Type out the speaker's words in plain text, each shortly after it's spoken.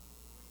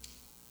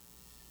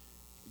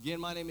Again,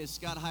 my name is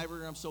Scott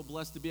Highberger. I'm so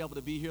blessed to be able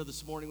to be here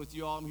this morning with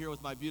you all. I'm here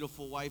with my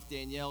beautiful wife,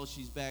 Danielle.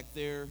 She's back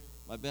there,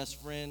 my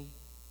best friend.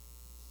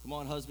 Come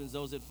on, husbands,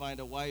 those that find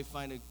a wife,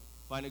 find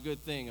a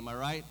good thing. Am I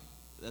right?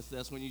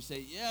 That's when you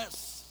say,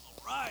 yes,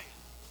 all right.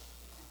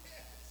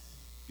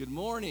 Good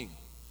morning.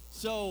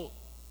 So,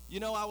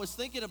 I was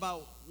thinking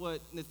about what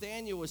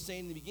Nathaniel was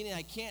saying in the beginning.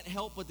 I can't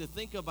help but to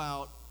think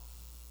about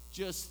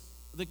just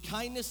the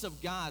kindness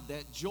of God,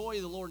 that joy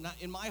of the Lord.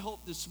 In my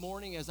hope this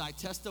morning as I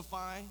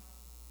testify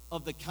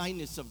of the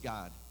kindness of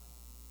God,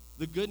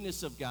 the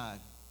goodness of God,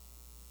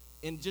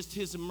 and just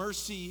His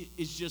mercy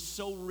is just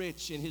so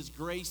rich and His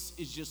grace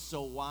is just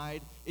so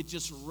wide. It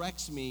just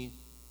wrecks me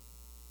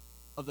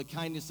of the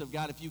kindness of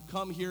God. If you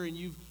come here and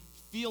you're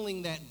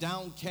feeling that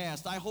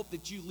downcast, I hope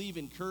that you leave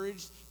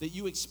encouraged, that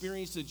you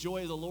experience the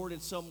joy of the Lord in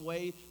some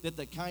way, that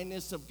the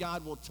kindness of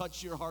God will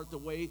touch your heart the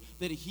way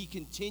that He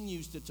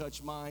continues to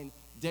touch mine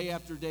day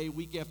after day,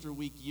 week after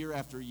week, year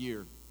after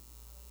year.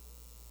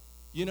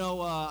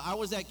 I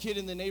was that kid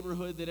in the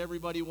neighborhood that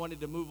everybody wanted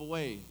to move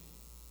away.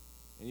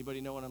 Anybody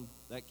know when I'm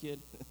that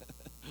kid?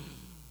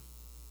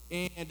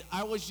 And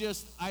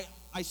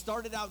I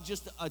started out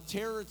just a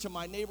terror to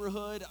my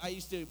neighborhood. I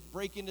used to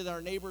break into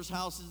our neighbors'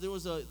 houses.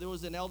 There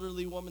was an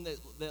elderly woman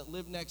that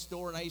lived next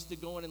door, and I used to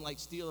go in and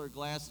steal her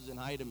glasses and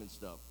hide them and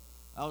stuff.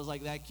 I was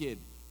like that kid.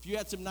 If you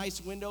had some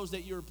nice windows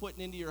that you were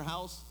putting into your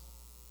house,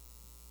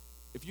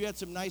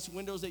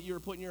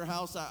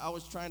 I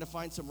was trying to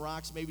find some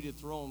rocks maybe to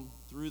throw them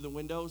through the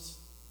windows.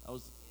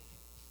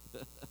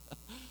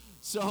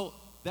 So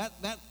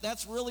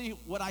that's really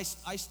what I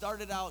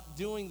started out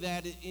doing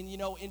that.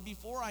 And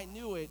before I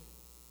knew it,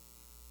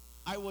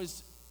 I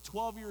was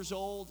 12 years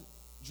old,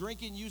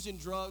 drinking, using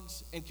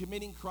drugs, and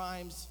committing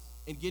crimes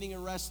and getting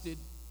arrested.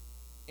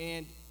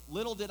 And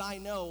little did I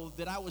know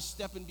that I was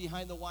stepping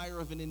behind the wire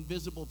of an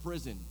invisible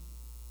prison.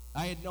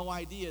 I had no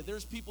idea.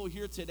 There's people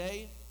here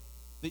today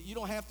that you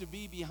don't have to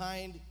be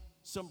behind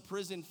some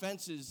prison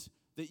fences,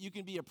 that you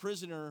can be a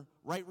prisoner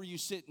right where you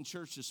sit in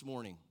church this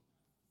morning.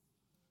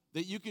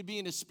 That you could be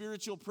in a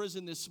spiritual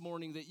prison this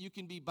morning, that you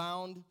can be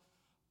bound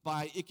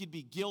by, it could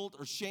be guilt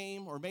or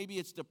shame, or maybe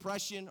it's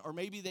depression, or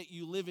maybe that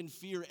you live in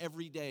fear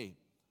every day.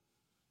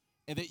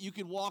 And that you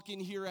could walk in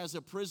here as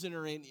a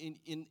prisoner,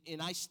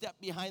 and I stepped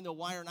behind the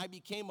wire, and I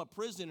became a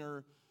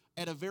prisoner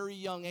at a very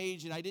young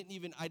age, and I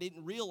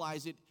didn't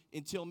realize it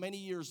until many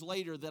years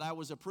later that I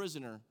was a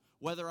prisoner,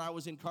 whether I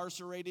was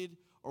incarcerated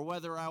or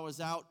whether I was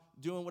out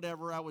doing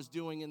whatever I was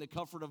doing in the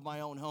comfort of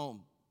my own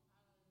home.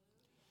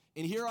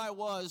 And here I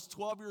was,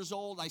 12 years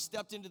old. I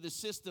stepped into the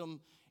system,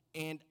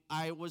 and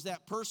I was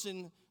that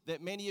person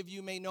that many of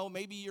you may know.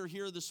 Maybe you're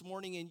here this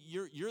morning, and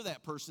you're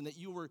that person, that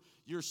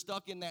you're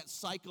stuck in that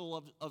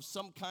cycle of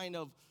some kind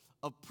of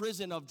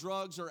prison of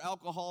drugs or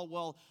alcohol.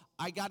 Well,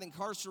 I got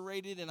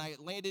incarcerated, and I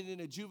landed in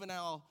a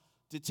juvenile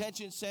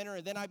detention center,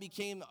 and then I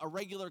became a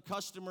regular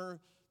customer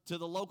to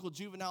the local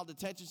juvenile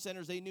detention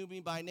centers. They knew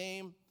me by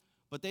name,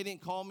 but they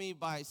didn't call me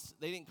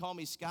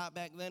Scott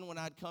back then when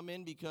I'd come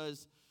in,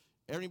 because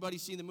everybody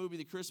seen the movie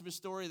The Christmas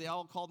Story? They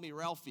all called me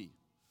Ralphie.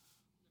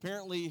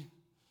 Apparently,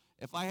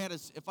 if I had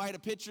a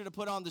picture to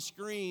put on the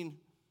screen,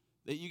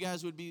 that you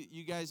guys would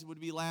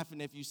be laughing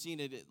if you seen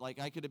it.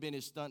 Like I could have been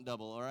his stunt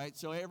double. All right.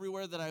 So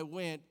everywhere that I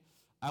went,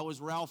 I was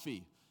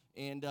Ralphie,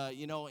 and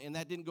and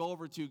that didn't go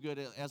over too good.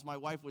 As my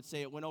wife would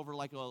say, it went over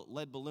like a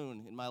lead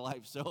balloon in my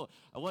life. So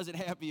I wasn't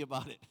happy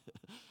about it.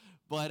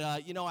 But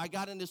I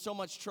got into so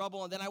much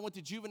trouble, and then I went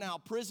to juvenile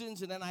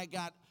prisons, and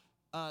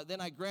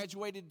then I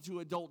graduated to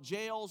adult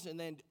jails and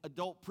then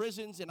adult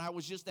prisons, and I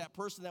was just that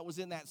person that was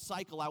in that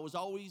cycle. I was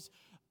always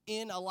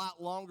in a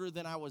lot longer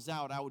than I was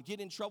out. I would get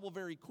in trouble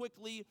very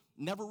quickly,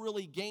 never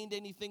really gained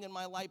anything in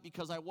my life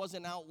because I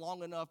wasn't out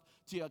long enough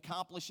to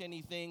accomplish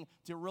anything,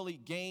 to really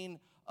gain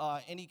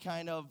any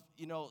kind of,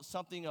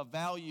 something of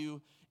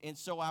value. And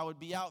so I would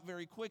be out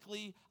very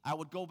quickly. I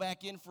would go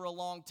back in for a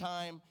long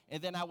time,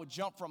 and then I would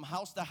jump from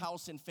house to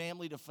house and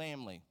family to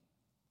family.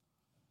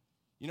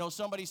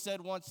 Somebody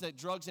said once that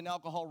drugs and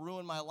alcohol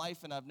ruined my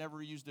life, and I've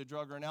never used a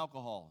drug or an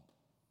alcohol.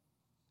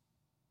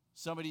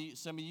 Some of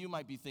you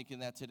might be thinking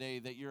that today,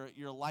 that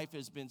your life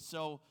has been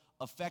so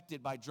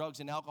affected by drugs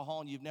and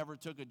alcohol, and you've never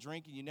took a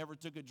drink and you never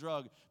took a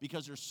drug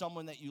because there's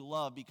someone that you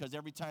love, because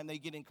every time they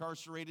get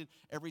incarcerated,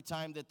 every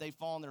time that they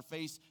fall on their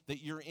face,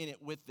 that you're in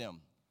it with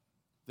them,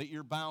 that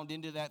you're bound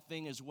into that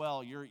thing as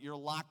well. You're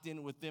locked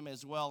in with them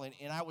as well.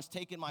 And I was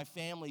taking my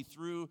family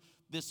through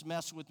this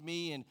mess with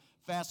me, and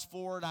fast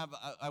forward,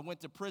 I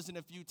went to prison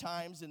a few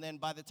times, and then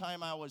by the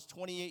time I was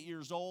 28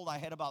 years old, I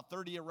had about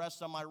 30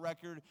 arrests on my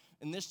record,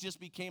 and this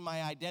just became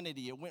my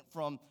identity. It went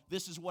from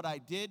this is what I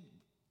did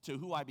to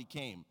who I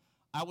became.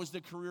 I was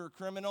the career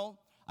criminal.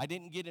 I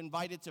didn't get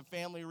invited to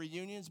family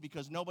reunions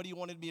because nobody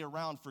wanted me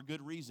around for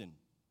good reason.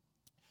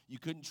 You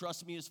couldn't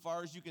trust me as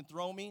far as you can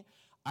throw me.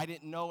 I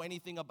didn't know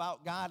anything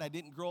about God. I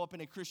didn't grow up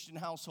in a Christian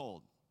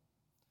household.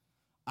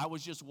 I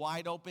was just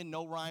wide open,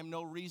 no rhyme,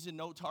 no reason,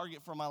 no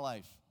target for my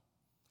life.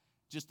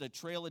 Just a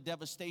trail of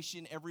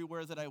devastation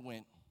everywhere that I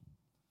went.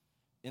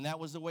 And that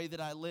was the way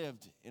that I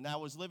lived. And I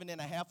was living in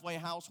a halfway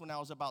house when I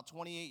was about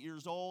 28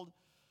 years old.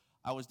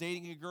 I was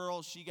dating a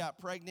girl. She got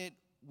pregnant.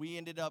 We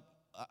ended up,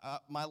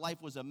 my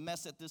life was a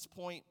mess at this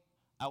point.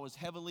 I was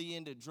heavily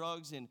into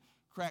drugs and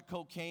crack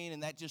cocaine,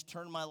 and that just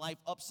turned my life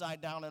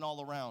upside down and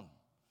all around.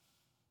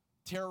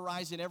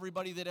 Terrorizing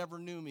everybody that ever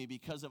knew me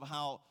because of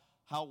how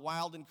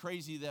wild and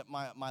crazy that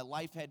my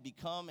life had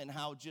become, and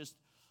how just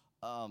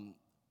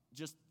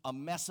a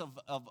mess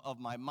of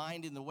my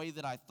mind and the way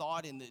that I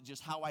thought, and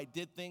just how I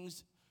did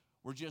things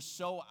were just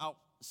so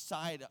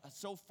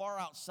far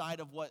outside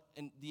of what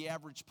the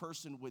average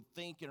person would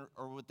think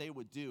or what they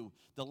would do.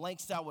 The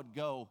lengths I would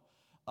go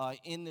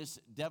in this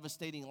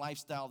devastating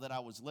lifestyle that I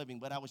was living,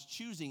 but I was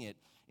choosing it.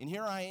 And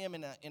here I am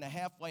in a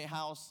halfway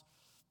house.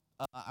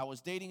 I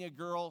was dating a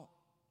girl.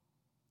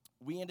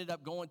 We ended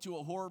up going to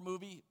a horror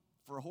movie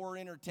for horror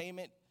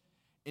entertainment,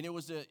 and it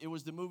was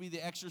the movie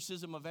The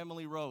Exorcism of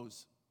Emily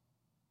Rose.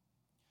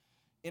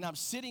 And I'm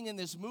sitting in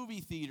this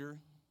movie theater.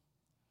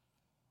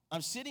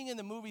 And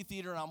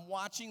I'm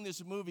watching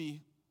this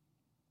movie,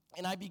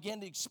 and I began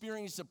to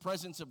experience the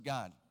presence of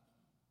God.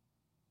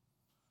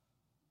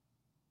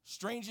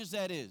 Strange as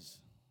that is.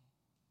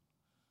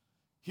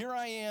 Here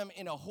I am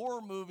in a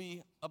horror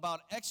movie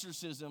about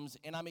exorcisms,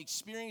 and I'm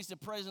experiencing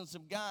the presence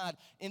of God.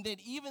 And then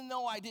even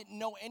though I didn't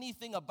know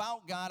anything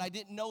about God, I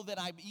didn't know that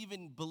I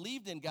even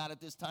believed in God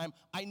at this time,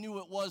 I knew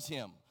it was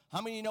Him.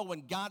 How many of you know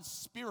when God's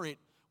Spirit,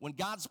 when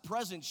God's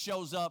presence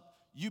shows up,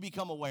 you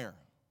become aware?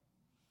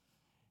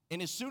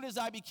 And as soon as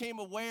I became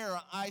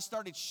aware, I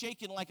started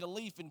shaking like a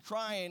leaf and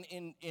crying,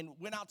 and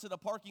went out to the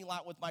parking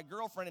lot with my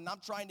girlfriend, and I'm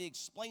trying to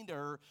explain to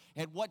her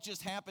what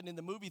just happened in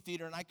the movie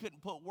theater, and I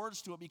couldn't put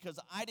words to it because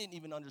I didn't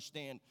even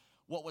understand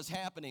what was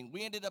happening.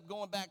 We ended up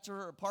going back to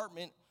her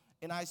apartment,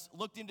 and I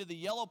looked into the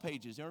yellow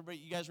pages. Everybody,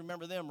 you guys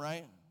remember them,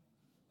 right?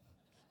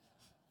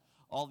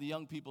 All the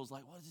young people's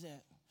like, what is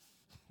that?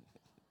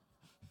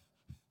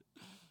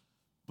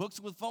 Books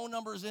with phone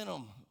numbers in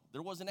them.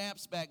 There wasn't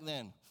apps back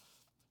then.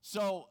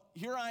 So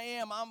here I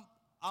am,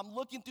 I'm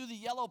looking through the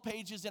yellow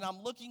pages, and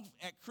I'm looking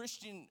at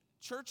Christian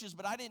churches,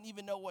 but I didn't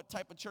even know what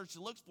type of church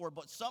to look for,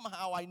 but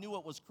somehow I knew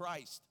it was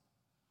Christ.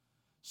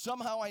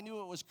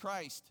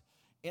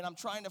 And I'm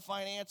trying to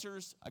find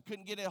answers. I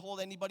couldn't get a hold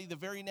of anybody. The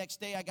very next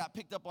day, I got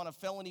picked up on a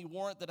felony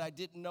warrant that I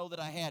didn't know that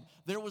I had.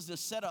 There was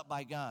this setup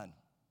by God.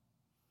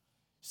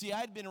 See,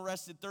 I'd been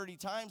arrested 30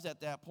 times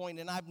at that point,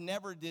 and I've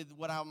never did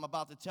what I'm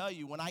about to tell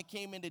you. When I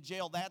came into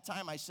jail that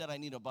time, I said, I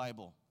need a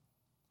Bible.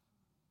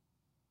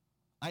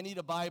 I need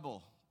a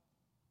Bible.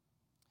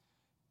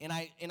 And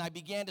I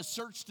began to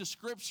search the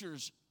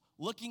scriptures,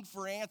 looking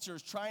for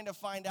answers, trying to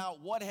find out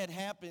what had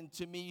happened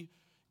to me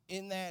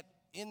in that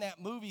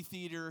movie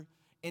theater.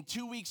 And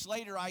 2 weeks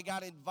later, I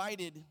got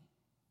invited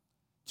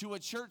to a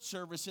church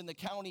service in the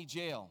county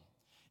jail.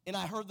 And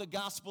I heard the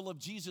gospel of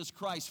Jesus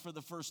Christ for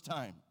the first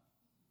time.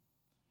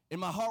 And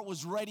my heart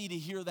was ready to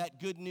hear that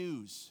good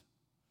news.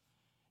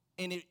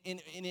 And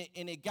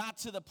it got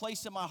to the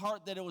place in my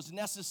heart that it was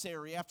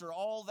necessary after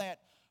all that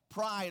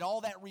pride,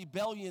 all that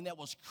rebellion that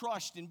was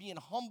crushed and being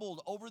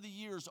humbled over the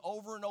years,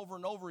 over and over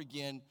and over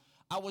again.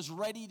 I was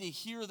ready to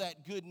hear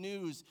that good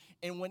news.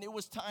 And when it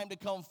was time to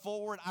come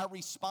forward, I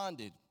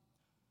responded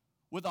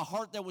with a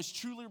heart that was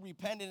truly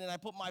repentant, and I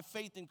put my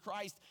faith in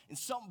Christ, and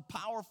something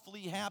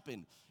powerfully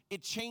happened.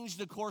 It changed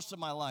the course of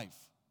my life.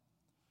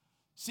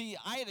 See,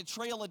 I had a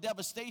trail of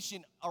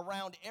devastation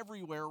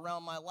everywhere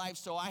around my life,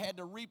 so I had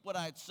to reap what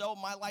I had sown.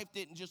 My life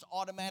didn't just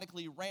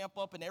automatically ramp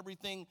up and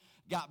everything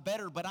got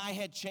better, but I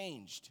had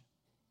changed.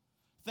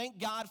 Thank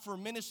God for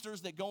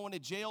ministers that go into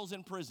jails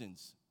and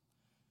prisons.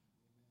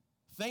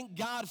 Thank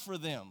God for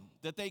them,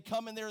 that they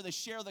come in there to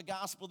share the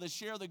gospel, to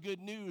share the good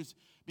news,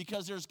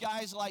 because there's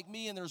guys like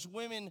me and there's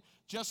women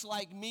just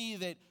like me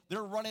that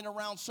they're running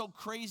around so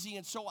crazy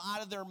and so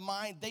out of their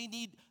mind. They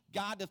need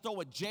God to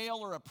throw a jail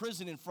or a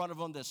prison in front of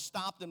them to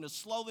stop them, to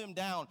slow them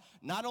down,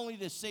 not only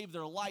to save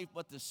their life,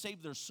 but to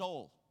save their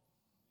soul.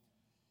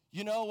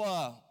 You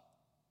know,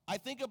 I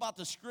think about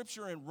the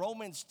scripture in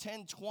Romans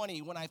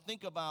 10:20 when I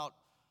think about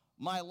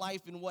my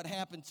life and what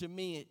happened to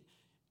me.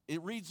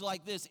 It reads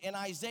like this, and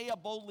Isaiah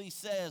boldly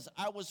says,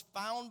 I was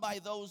found by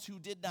those who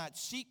did not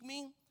seek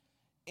me,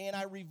 and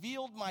I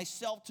revealed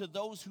myself to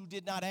those who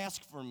did not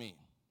ask for me.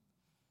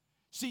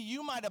 See,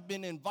 you might have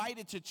been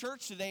invited to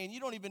church today, and you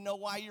don't even know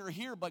why you're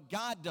here, but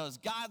God does.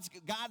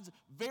 God's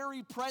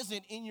very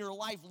present in your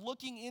life,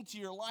 looking into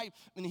your life,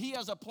 and He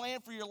has a plan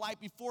for your life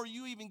before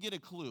you even get a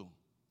clue.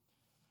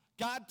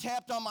 God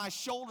tapped on my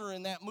shoulder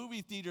in that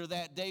movie theater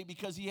that day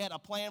because He had a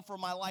plan for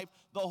my life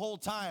the whole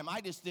time. I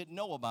just didn't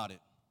know about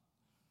it.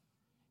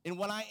 And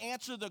when I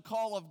answered the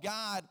call of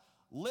God,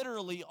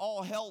 literally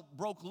all hell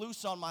broke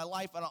loose on my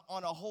life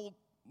on a whole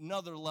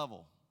nother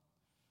level.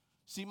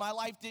 See, my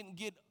life didn't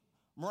get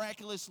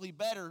miraculously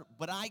better,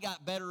 but I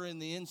got better in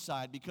the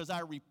inside because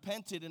I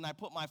repented and I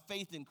put my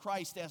faith in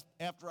Christ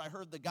after I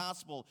heard the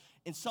gospel.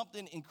 And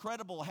something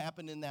incredible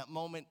happened in that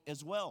moment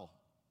as well,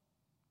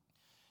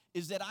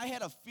 is that I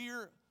had a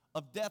fear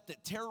of death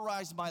that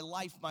terrorized my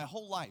life, my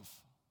whole life.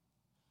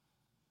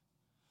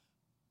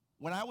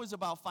 When I was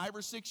about 5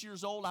 or 6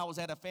 years old, I was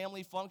at a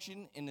family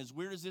function, and as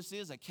weird as this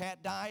is, a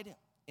cat died,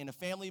 and a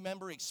family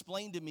member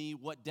explained to me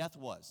what death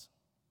was.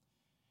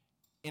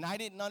 And I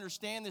didn't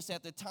understand this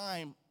at the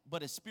time,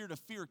 but a spirit of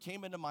fear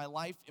came into my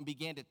life and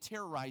began to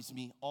terrorize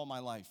me all my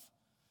life.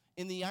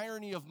 And the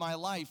irony of my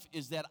life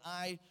is that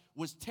I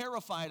was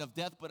terrified of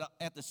death, but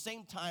at the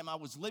same time, I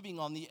was living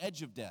on the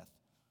edge of death.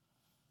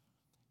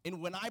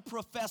 And when I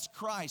professed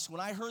Christ,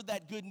 when I heard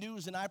that good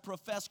news and I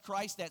professed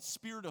Christ, that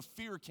spirit of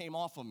fear came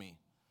off of me.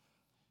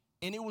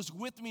 And it was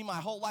with me my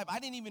whole life. I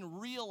didn't even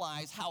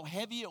realize how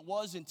heavy it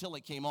was until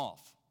it came off.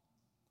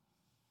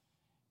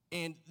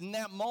 And in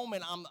that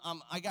moment,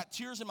 I got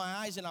tears in my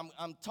eyes, and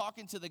I'm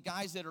talking to the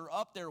guys that are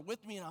up there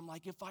with me, and I'm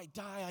like, if I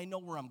die, I know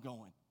where I'm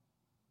going.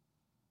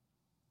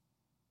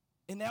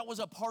 And that was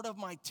a part of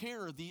my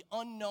terror, the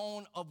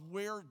unknown of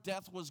where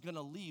death was going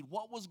to lead,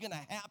 what was going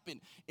to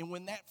happen. And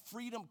when that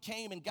freedom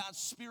came and God's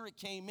Spirit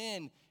came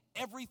in,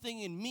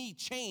 everything in me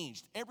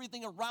changed.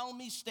 Everything around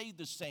me stayed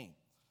the same.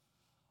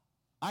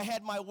 I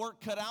had my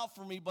work cut out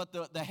for me, but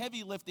the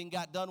heavy lifting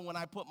got done when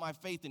I put my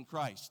faith in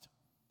Christ.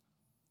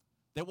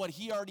 That what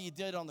he already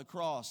did on the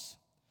cross.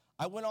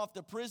 I went off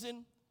to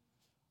prison.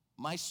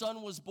 My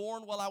son was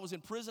born while I was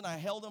in prison. I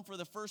held him for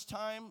the first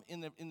time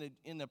in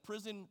the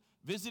prison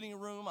visiting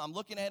room. I'm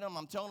looking at him.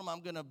 I'm telling him I'm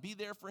going to be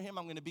there for him.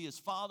 I'm going to be his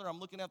father. I'm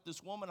looking at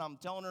this woman. I'm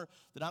telling her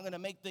that I'm going to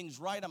make things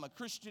right. I'm a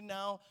Christian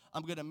now.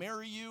 I'm going to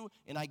marry you.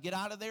 And I get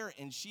out of there,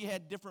 and she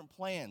had different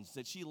plans.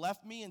 That she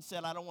left me and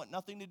said, I don't want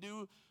nothing to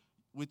do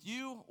with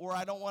you, or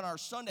I don't want our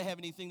son to have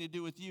anything to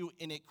do with you,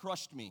 and it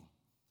crushed me.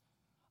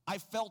 I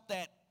felt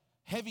that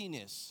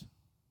heaviness,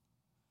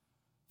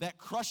 that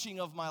crushing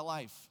of my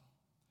life.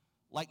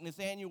 Like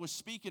Nathaniel was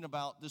speaking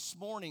about this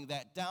morning,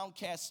 that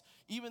downcast,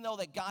 even though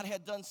that God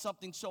had done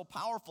something so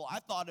powerful, I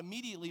thought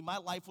immediately my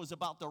life was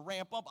about to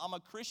ramp up. I'm a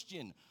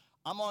Christian.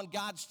 I'm on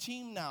God's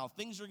team now.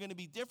 Things are going to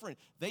be different.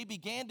 They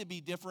began to be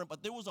different,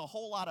 but there was a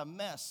whole lot of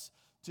mess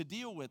to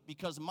deal with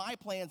because my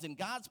plans and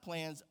God's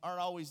plans aren't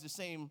always the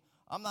same.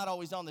 I'm not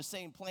always on the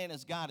same plan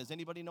as God. Does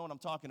anybody know what I'm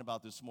talking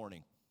about this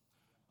morning?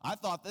 I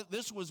thought that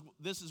this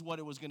is what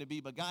it was going to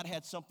be, but God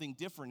had something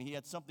different. He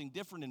had something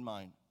different in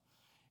mind.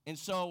 And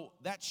so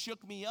that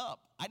shook me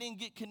up. I didn't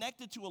get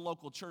connected to a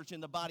local church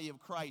in the body of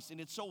Christ,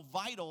 and it's so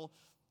vital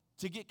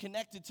to get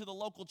connected to the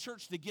local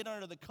church, to get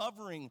under the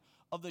covering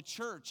of the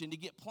church and to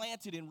get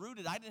planted and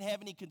rooted. I didn't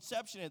have any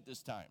conception at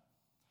this time.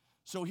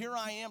 So here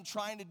I am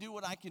trying to do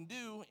what I can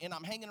do, and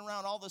I'm hanging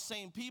around all the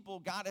same people.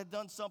 God had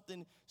done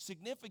something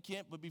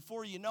significant, but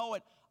before you know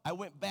it, I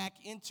went back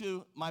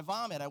into my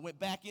vomit. I went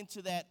back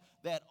into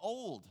that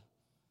old.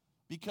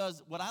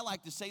 Because what I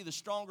like to say, the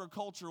stronger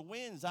culture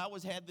wins. I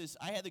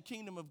had the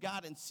kingdom of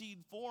God in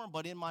seed form,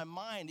 but in my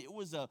mind, it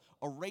was a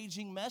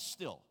raging mess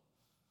still.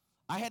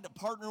 I had to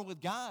partner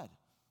with God.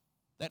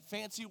 That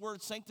fancy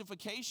word,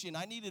 sanctification,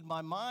 I needed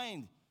my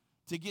mind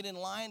to get in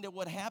line to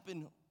what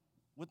happened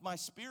with my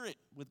spirit,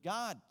 with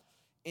God.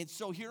 And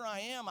so here I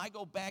am. I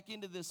go back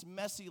into this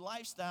messy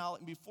lifestyle,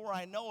 and before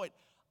I know it,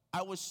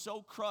 I was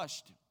so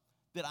crushed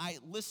that I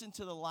listened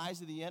to the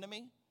lies of the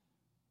enemy,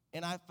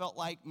 and I felt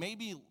like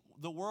maybe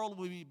the world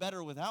would be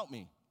better without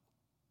me.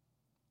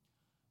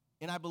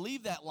 And I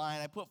believed that line.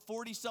 I put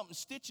 40-something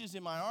stitches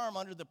in my arm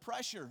under the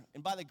pressure,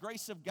 and by the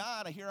grace of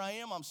God, here I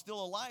am. I'm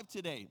still alive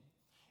today.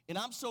 And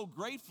I'm so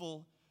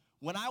grateful.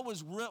 When I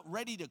was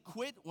ready to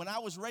quit, when I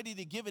was ready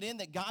to give it in,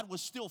 that God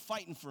was still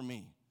fighting for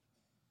me.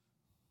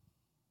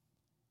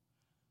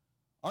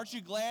 Aren't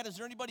you glad? Is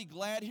there anybody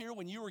glad here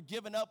when you were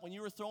giving up, when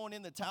you were throwing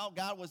in the towel,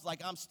 God was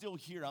like, I'm still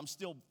here. I'm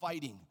still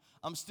fighting.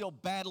 I'm still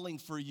battling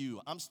for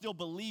you. I'm still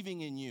believing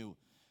in you.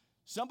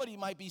 Somebody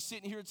might be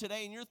sitting here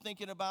today and you're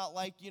thinking about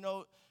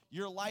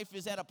your life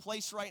is at a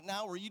place right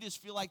now where you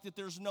just feel like that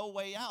there's no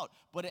way out.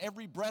 But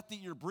every breath that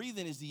you're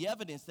breathing is the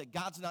evidence that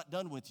God's not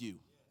done with you.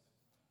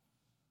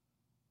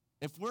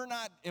 If we're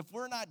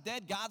not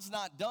dead, God's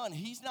not done.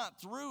 He's not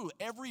through.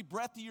 Every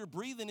breath that you're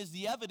breathing is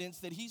the evidence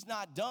that he's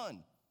not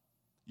done.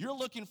 You're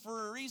looking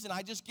for a reason.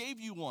 I just gave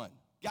you one.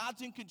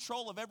 God's in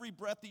control of every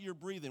breath that you're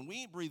breathing. We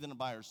ain't breathing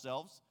by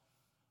ourselves.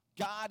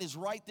 God is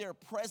right there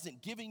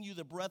present, giving you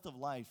the breath of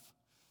life.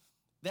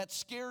 That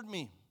scared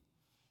me.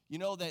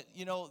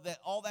 That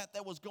all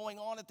that was going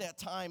on at that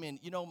time. And,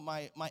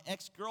 my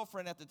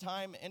ex-girlfriend at the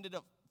time ended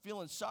up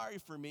feeling sorry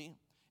for me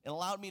and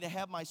allowed me to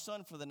have my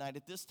son for the night.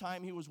 At this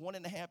time, he was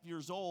 1.5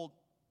 years old.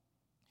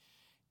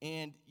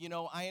 And,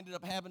 I ended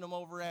up having him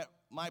over at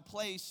my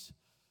place.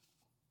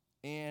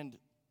 And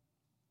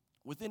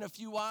within a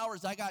few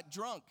hours, I got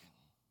drunk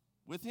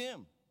with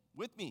him,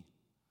 with me.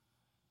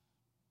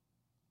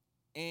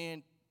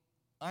 And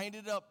I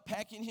ended up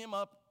packing him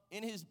up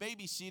in his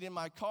baby seat in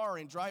my car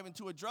and driving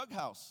to a drug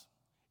house.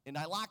 And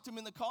I locked him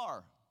in the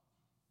car.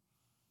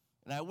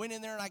 And I went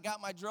in there and I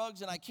got my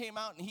drugs and I came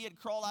out and he had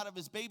crawled out of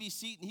his baby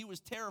seat and he was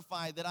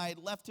terrified that I had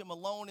left him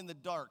alone in the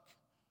dark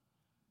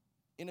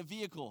in a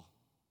vehicle.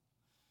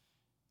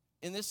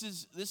 And this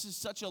is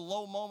such a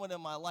low moment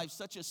in my life,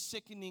 such a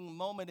sickening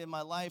moment in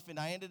my life. And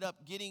I ended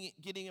up getting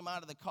him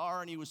out of the car,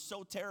 and he was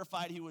so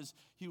terrified. He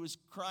was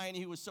crying.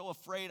 He was so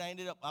afraid. I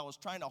was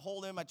trying to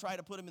hold him. I tried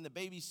to put him in the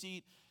baby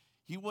seat.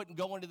 He wouldn't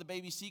go into the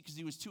baby seat because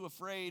he was too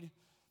afraid.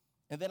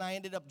 And then I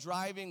ended up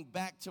driving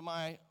back to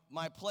my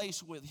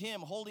place with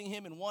him, holding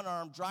him in one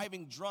arm,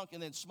 driving drunk,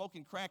 and then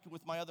smoking crack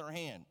with my other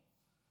hand.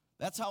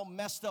 That's how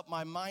messed up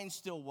my mind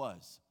still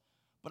was.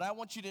 But I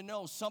want you to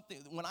know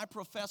something. When I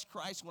professed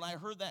Christ, when I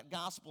heard that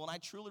gospel and I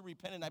truly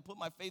repented and I put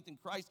my faith in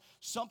Christ,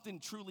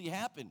 something truly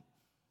happened.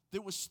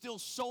 There was still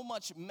so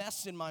much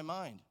mess in my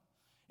mind.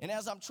 And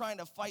as I'm trying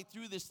to fight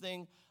through this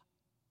thing,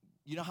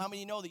 you know how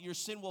many know that your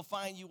sin will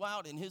find you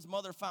out? And his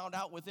mother found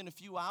out within a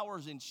few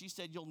hours, and she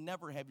said, you'll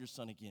never have your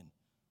son again.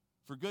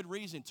 For good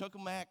reason. Took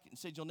him back and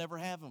said, you'll never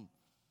have him.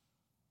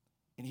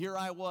 And here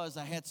I was.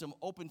 I had some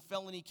open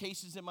felony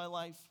cases in my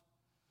life.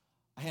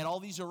 I had all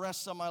these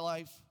arrests on my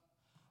life.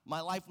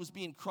 My life was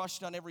being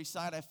crushed on every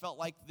side. I felt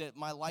like that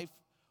my life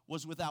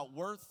was without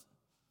worth,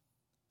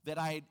 that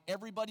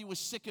everybody was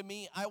sick of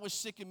me. I was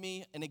sick of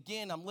me. And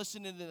again, I'm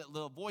listening to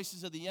the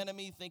voices of the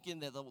enemy, thinking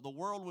that the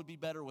world would be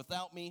better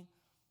without me,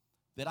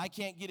 that I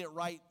can't get it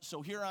right.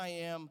 So here I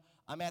am.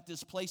 I'm at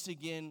this place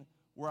again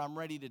where I'm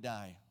ready to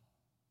die.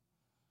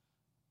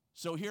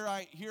 So here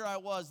I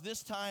was.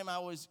 This time I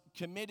was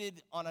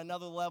committed on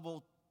another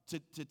level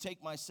to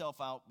take myself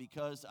out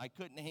because I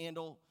couldn't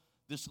handle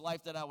this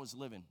life that I was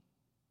living.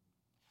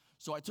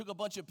 So I took a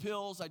bunch of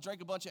pills, I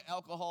drank a bunch of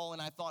alcohol,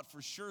 and I thought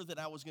for sure that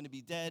I was going to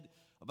be dead.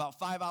 About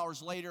 5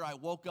 hours later, I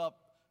woke up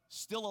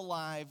still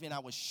alive, and I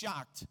was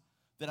shocked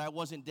that I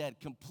wasn't dead.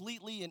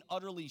 Completely and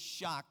utterly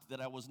shocked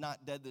that I was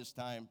not dead this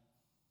time.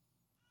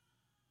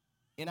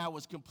 And I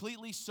was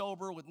completely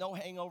sober with no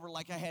hangover,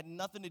 like I had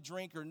nothing to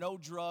drink or no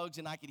drugs,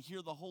 and I could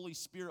hear the Holy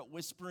Spirit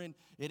whispering,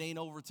 it ain't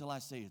over till I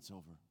say it's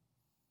over.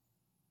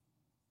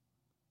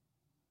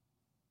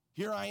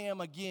 Here I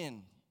am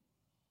again.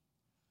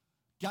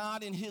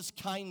 God in his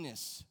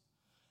kindness.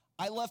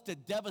 I left a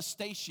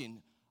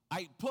devastation.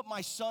 I put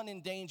my son in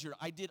danger.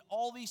 I did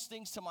all these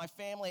things to my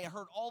family. I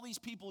hurt all these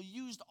people,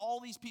 used all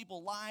these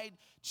people, lied,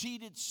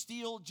 cheated,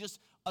 steal, just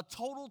a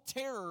total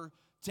terror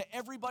to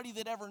everybody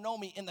that ever know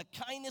me. And the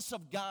kindness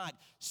of God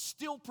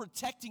still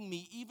protecting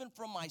me even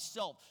from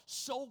myself.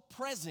 So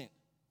present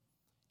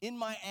in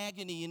my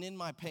agony and in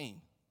my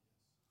pain.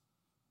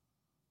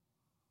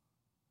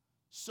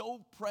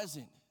 So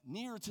present,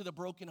 near to the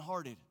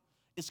brokenhearted.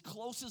 As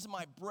close as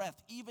my breath,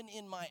 even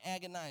in my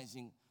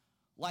agonizing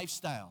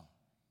lifestyle.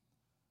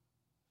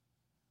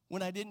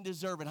 When I didn't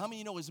deserve it. How many of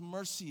you know his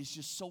mercy is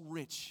just so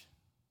rich?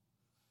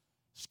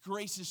 His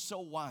grace is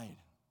so wide.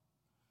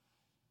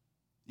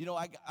 You know,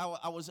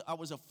 I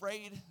was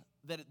afraid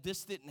that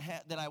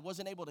that I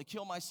wasn't able to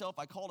kill myself.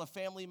 I called a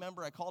family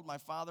member. I called my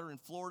father in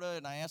Florida,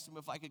 and I asked him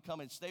if I could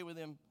come and stay with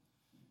him.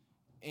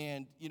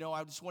 And, you know,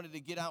 I just wanted to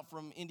get out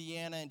from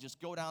Indiana and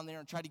just go down there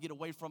and try to get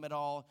away from it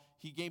all.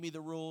 He gave me the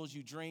rules.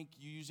 You drink,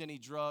 you use any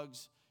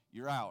drugs,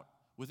 you're out.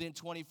 Within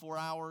 24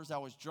 hours, I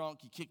was drunk.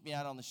 He kicked me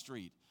out on the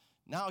street.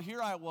 Now,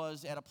 here I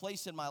was at a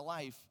place in my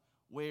life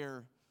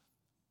where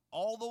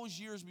all those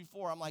years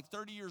before, I'm like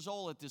 30 years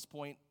old at this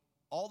point,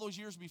 all those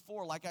years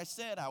before, like I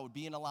said, I would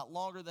be in a lot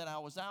longer than I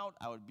was out.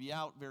 I would be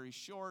out very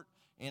short,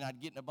 and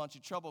I'd get in a bunch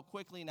of trouble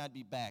quickly, and I'd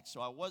be back.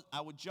 So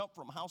I would jump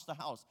from house to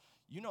house.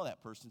 You know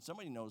that person.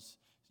 Somebody knows.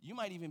 You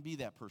might even be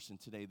that person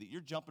today, that you're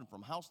jumping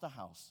from house to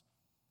house.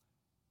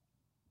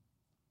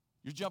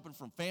 You're jumping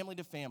from family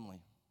to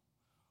family.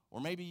 Or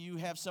maybe you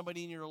have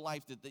somebody in your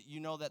life that you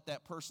know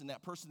that person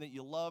that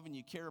you love and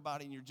you care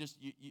about, and you're just,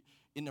 you,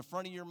 in the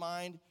front of your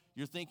mind,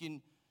 you're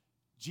thinking,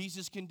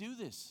 Jesus can do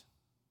this.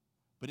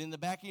 But in the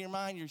back of your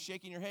mind, you're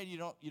shaking your head. You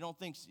don't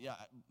think, yeah,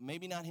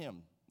 maybe not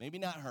him, maybe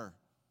not her.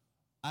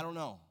 I don't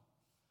know.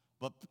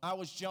 But I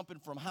was jumping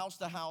from house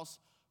to house,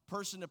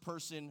 person to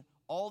person,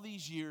 all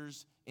these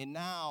years. And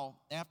now,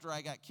 after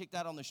I got kicked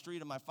out on the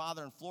street of my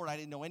father in Florida, I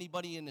didn't know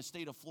anybody in the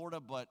state of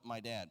Florida but my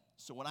dad.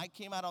 So when I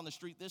came out on the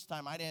street this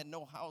time, I had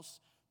no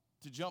house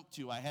to jump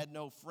to. I had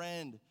no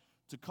friend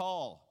to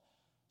call.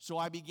 So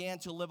I began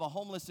to live a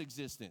homeless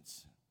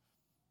existence.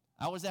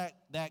 I was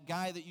that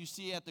guy that you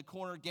see at the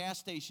corner gas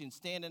station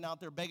standing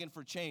out there begging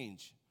for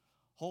change,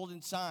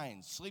 holding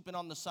signs, sleeping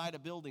on the side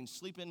of buildings,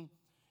 sleeping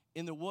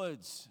in the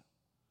woods,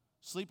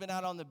 sleeping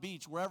out on the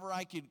beach, wherever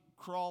I could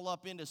crawl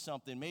up into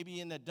something,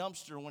 maybe in the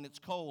dumpster when it's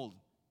cold.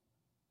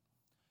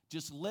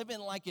 Just living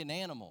like an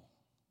animal,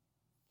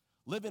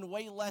 living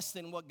way less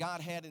than what God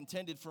had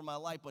intended for my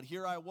life. But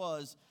here I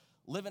was,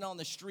 living on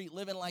the street,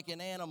 living like an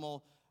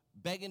animal,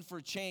 begging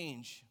for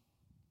change.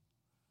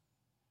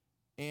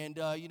 And,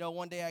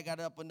 one day I got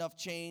up enough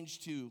change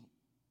to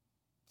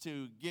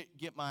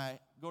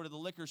go to the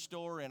liquor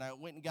store, and I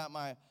went and got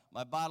my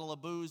bottle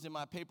of booze in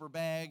my paper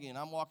bag, and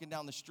I'm walking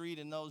down the street,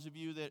 and those of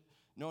you that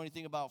know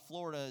anything about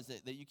Florida is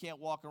that you can't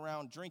walk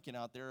around drinking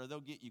out there or they'll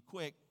get you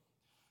quick.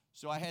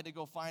 So I had to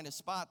go find a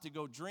spot to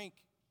go drink,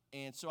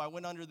 and so I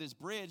went under this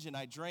bridge, and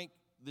I drank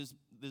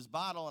this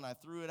bottle, and I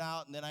threw it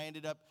out, and then I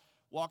ended up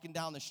walking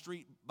down the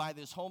street by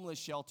this homeless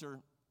shelter.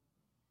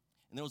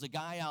 And there was a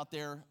guy out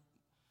there,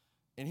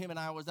 and him and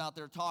I was out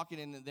there talking,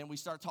 and then we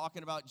start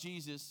talking about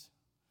Jesus.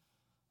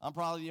 I'm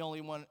probably the only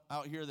one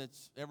out here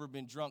that's ever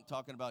been drunk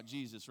talking about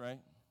Jesus, right?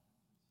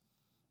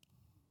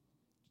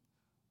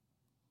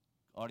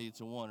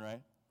 Audience of one,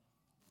 right?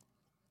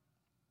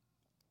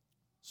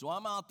 So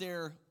I'm out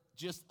there,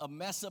 just a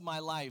mess of my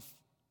life,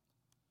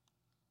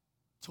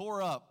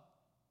 tore up,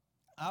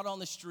 out on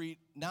the street.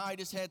 Now I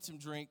just had some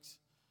drinks,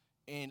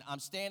 and I'm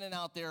standing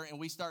out there, and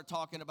we start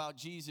talking about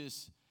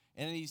Jesus.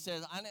 And then he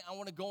says, I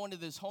want to go into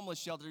this homeless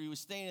shelter. He was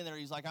staying in there.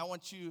 He's like, I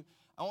want you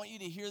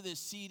to hear this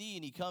CD.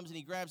 And he comes and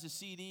he grabs a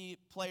CD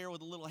player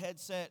with a little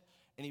headset,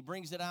 and he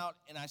brings it out,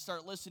 and I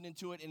start listening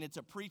to it, and it's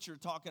a preacher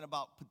talking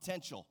about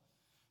potential,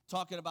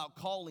 talking about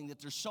calling, that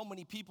there's so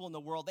many people in the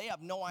world, they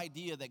have no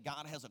idea that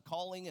God has a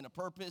calling and a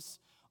purpose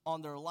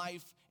on their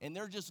life, and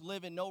they're just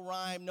living no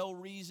rhyme, no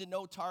reason,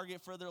 no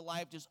target for their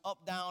life, just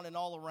up, down, and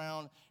all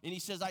around. And he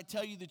says, I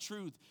tell you the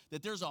truth,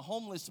 that there's a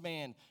homeless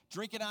man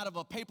drinking out of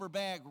a paper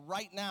bag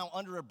right now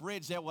under a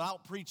bridge that will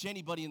out-preach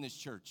anybody in this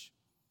church.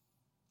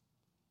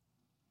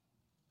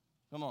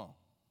 Come on.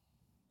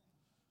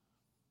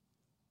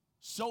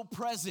 So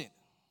present.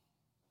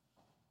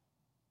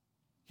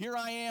 Here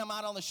I am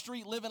out on the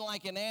street living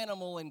like an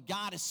animal, and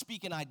God is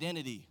speaking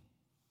identity.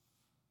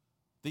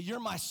 That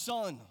you're my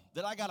son,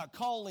 that I got a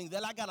calling,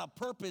 that I got a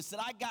purpose, that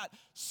I got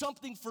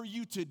something for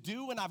you to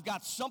do, and I've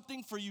got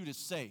something for you to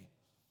say.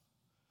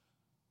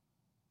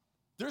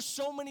 There's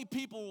so many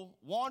people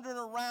wandering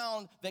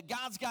around that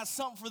God's got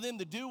something for them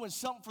to do and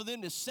something for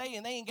them to say,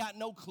 and they ain't got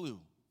no clue.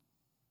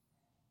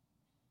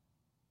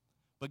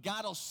 But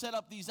God will set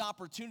up these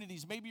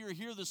opportunities. Maybe you're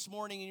here this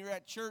morning and you're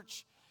at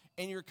church,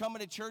 and you're coming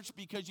to church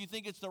because you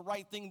think it's the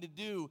right thing to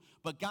do,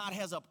 but God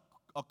has a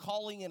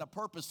calling and a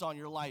purpose on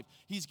your life.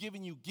 He's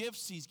given you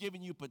gifts. He's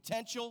given you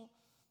potential.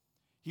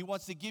 He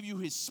wants to give you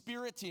his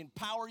spirit to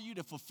empower you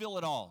to fulfill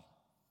it all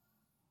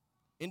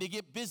and to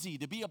get busy,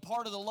 to be a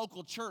part of the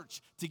local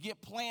church, to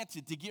get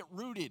planted, to get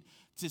rooted,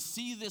 to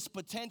see this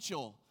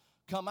potential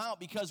come out,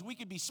 because we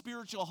could be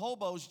spiritual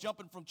hobos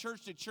jumping from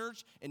church to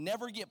church and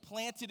never get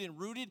planted and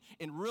rooted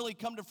and really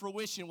come to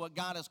fruition what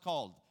God has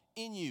called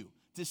in you,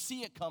 to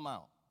see it come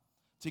out,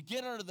 to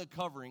get under the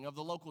covering of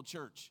the local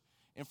church,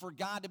 and for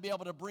God to be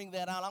able to bring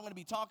that out. I'm going to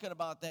be talking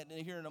about that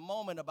here in a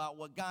moment, about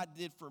what God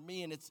did for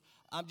me, and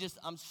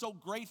I'm so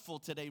grateful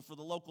today for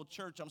the local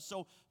church. I'm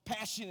so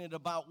passionate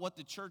about what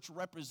the church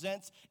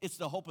represents. It's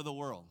the hope of the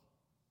world.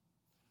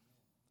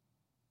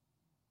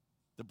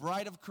 The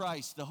bride of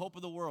Christ, the hope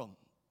of the world.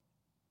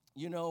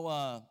 You know,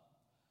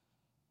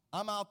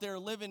 I'm out there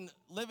living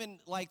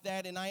like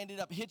that, and I ended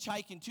up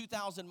hitchhiking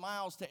 2,000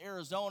 miles to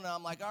Arizona.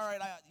 I'm like, all right,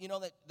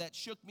 that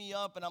shook me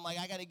up, and I'm like,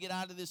 I got to get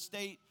out of this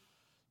state,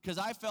 because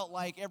I felt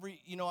like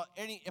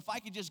if I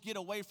could just get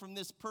away from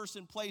this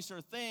person, place,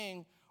 or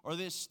thing, or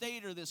this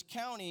state or this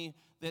county,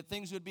 that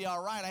things would be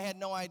all right. I had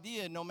no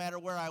idea. No matter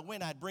where I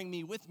went, I'd bring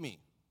me with me.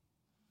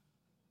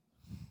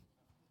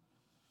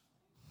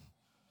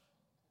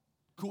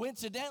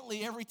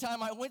 Coincidentally, every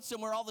time I went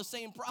somewhere, all the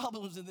same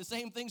problems and the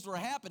same things were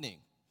happening.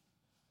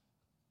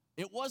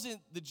 It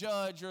wasn't the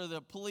judge or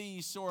the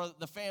police or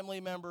the family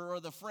member or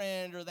the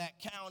friend or that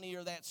county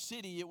or that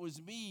city. It was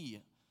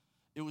me.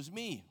 It was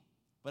me.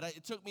 But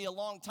it took me a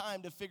long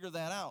time to figure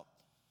that out.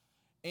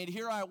 And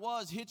here I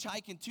was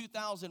hitchhiking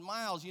 2,000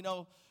 miles. You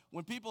know,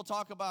 when people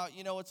talk about,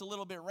 it's a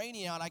little bit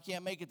rainy out, I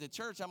can't make it to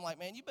church, I'm like,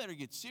 man, you better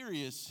get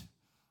serious.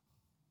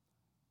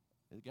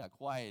 It got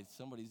quiet.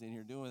 Somebody's in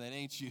here doing that,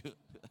 ain't you?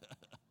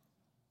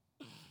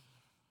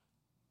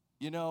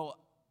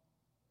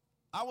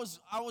 I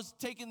was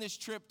taking this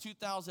trip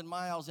 2,000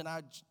 miles, and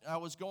I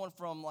was going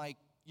from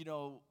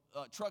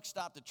truck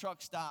stop to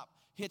truck stop,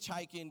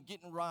 hitchhiking,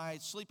 getting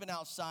rides, sleeping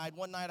outside.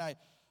 One night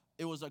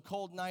it was a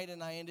cold night,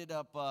 and I ended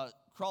up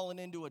crawling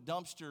into a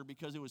dumpster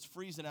because it was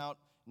freezing out,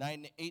 and I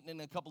hadn't eaten in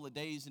a couple of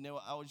days, and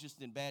I was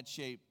just in bad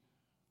shape.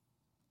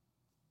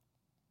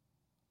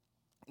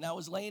 And I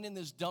was laying in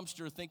this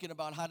dumpster thinking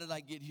about, how did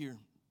I get here?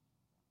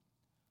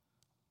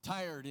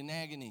 Tired, in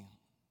agony.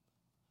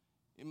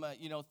 In my,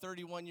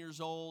 31 years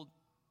old,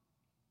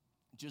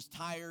 just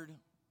tired.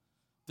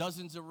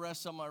 Dozens of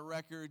arrests on my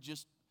record,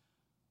 just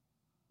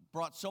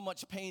brought so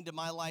much pain to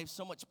my life,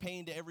 so much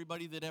pain to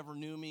everybody that ever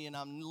knew me, and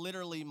I'm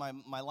literally,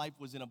 my life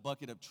was in a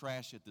bucket of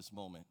trash at this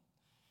moment.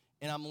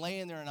 And I'm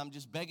laying there, and I'm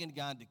just begging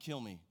God to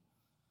kill me.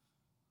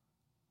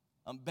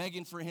 I'm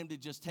begging for him to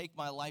just take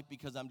my life,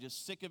 because I'm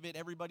just sick of it.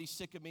 Everybody's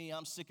sick of me.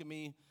 I'm sick of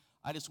me.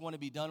 I just want to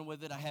be done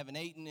with it. I haven't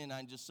eaten, and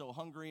I'm just so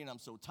hungry, and I'm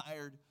so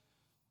tired,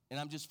 and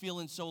I'm just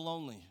feeling so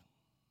lonely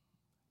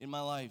in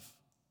my life.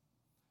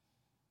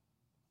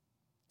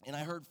 And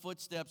I heard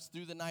footsteps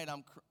through the night.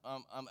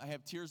 I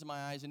have tears in my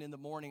eyes, and in the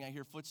morning I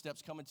hear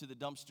footsteps coming to the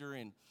dumpster,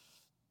 and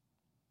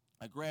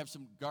I grab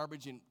some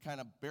garbage and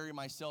kind of bury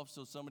myself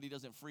so somebody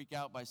doesn't freak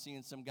out by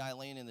seeing some guy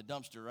laying in the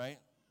dumpster, right?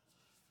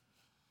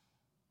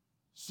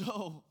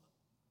 So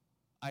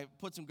I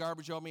put some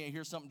garbage on me. I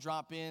hear something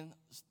drop in.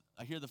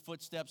 I hear the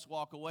footsteps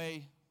walk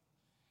away,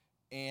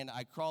 and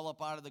I crawl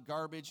up out of the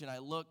garbage, and I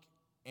look,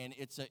 and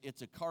it's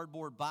a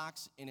cardboard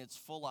box, and it's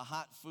full of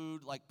hot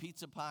food like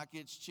pizza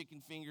pockets,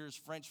 chicken fingers,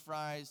 French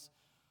fries,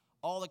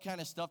 all the kind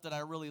of stuff that I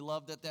really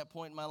loved at that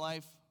point in my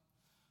life.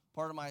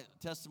 Part of my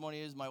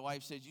testimony is my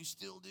wife says, you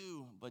still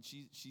do, but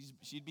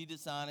she'd be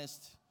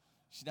dishonest.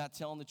 She's not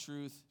telling the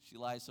truth. She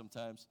lies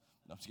sometimes.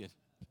 No, I'm just kidding.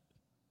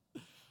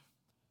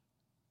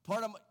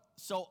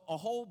 So a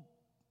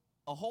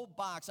whole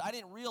box, I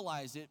didn't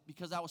realize it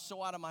because I was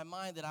so out of my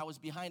mind that I was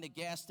behind a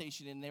gas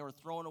station and they were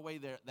throwing away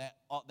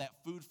that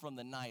food from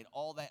the night,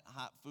 all that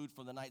hot food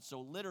from the night.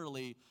 So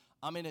literally,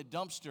 I'm in a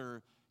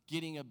dumpster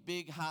getting a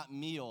big hot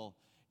meal.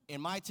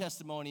 And my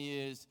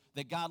testimony is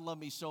that God loved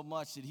me so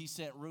much that he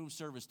sent room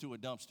service to a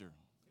dumpster.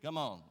 Come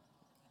on.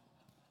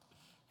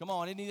 Come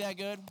on, isn't he that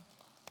good?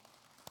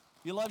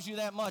 He loves you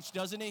that much,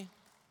 doesn't he?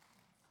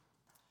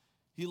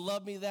 He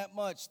loved me that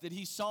much that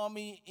he saw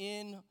me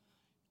in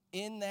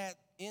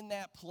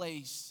that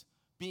place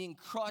being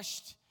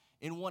crushed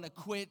and want to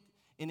quit.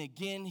 And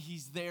again,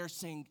 he's there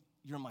saying,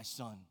 you're my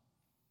son.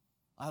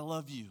 I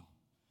love you.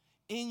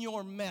 In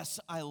your mess,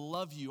 I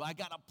love you. I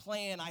got a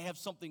plan. I have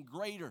something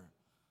greater.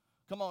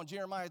 Come on,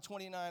 Jeremiah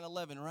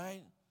 29:11,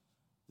 right?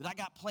 That I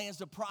got plans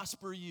to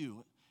prosper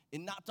you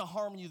and not to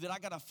harm you, that I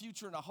got a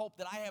future and a hope,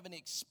 that I have an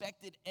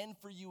expected end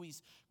for you.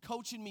 He's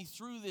coaching me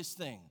through this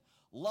thing,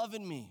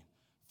 loving me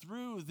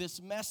through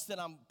this mess that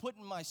I'm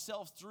putting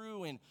myself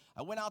through. And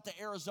I went out to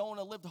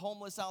Arizona, lived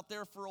homeless out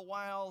there for a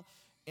while,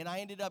 and I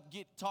ended up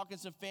talking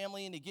to some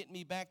family into getting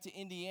me back to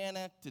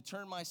Indiana to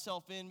turn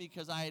myself in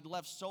because I had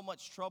left so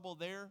much trouble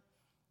there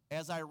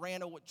as I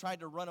tried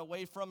to run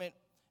away from it.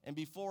 And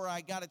before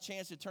I got a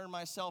chance to turn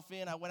myself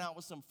in, I went out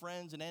with some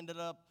friends and ended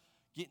up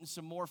getting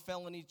some more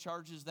felony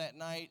charges that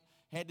night.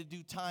 Had to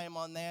do time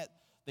on that.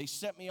 They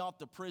sent me off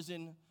to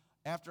prison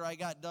after I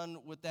got done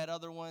with that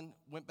other one.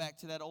 Went back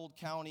to that old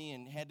county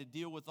and had to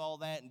deal with all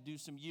that and do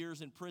some years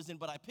in prison.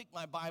 But I picked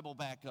my Bible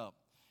back up.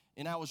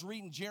 And I was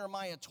reading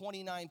Jeremiah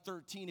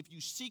 29:13. If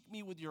you seek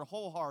me with your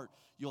whole heart,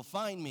 you'll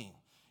find me.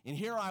 And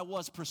here I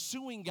was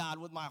pursuing God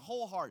with my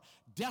whole heart,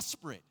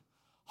 desperate,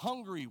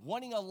 hungry,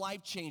 wanting a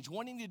life change,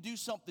 wanting to do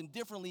something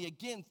differently.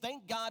 Again,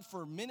 thank God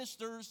for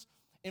ministers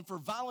and for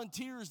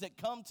volunteers that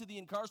come to the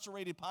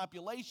incarcerated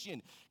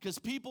population, because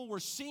people were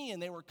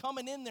they were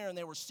coming in there and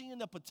they were seeing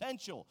the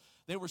potential.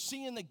 They were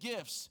seeing the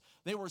gifts.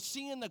 They were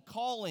seeing the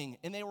calling,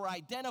 and they were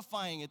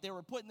identifying it. They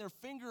were putting their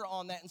finger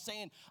on that and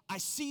saying, I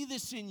see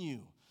this in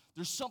you.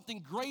 There's something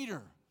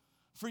greater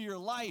for your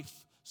life.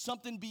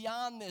 Something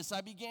beyond this. I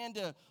began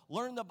to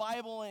learn the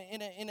Bible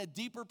in a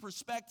deeper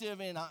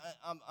perspective, and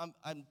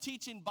I'm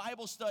teaching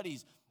Bible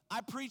studies.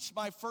 I preached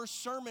my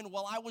first sermon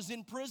while I was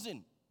in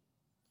prison,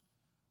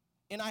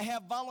 and I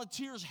have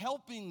volunteers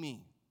helping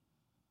me,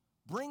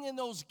 bringing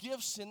those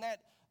gifts and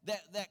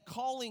that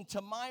calling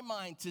to my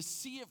mind to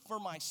see it for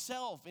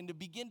myself and to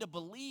begin to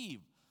believe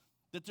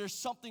that there's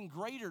something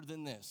greater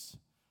than this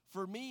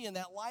for me in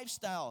that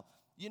lifestyle.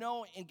 You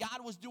know, and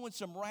God was doing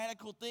some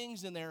radical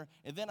things in there,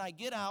 and then I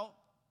get out.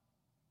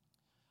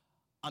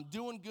 I'm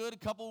doing good. A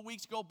couple of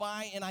weeks go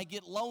by, and I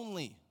get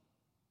lonely.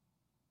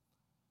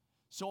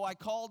 So I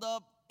called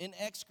up an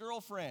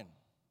ex-girlfriend.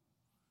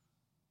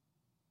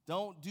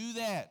 Don't do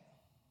that.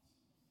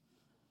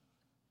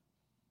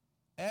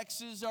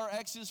 Exes are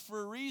exes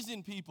for a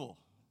reason, people.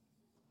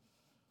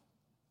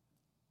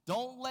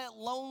 Don't let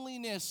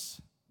loneliness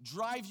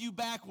drive you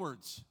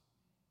backwards.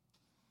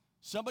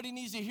 Somebody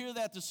needs to hear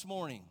that this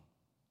morning.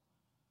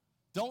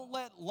 Don't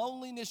let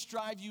loneliness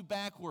drive you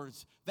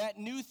backwards. That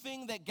new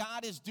thing that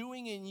God is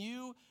doing in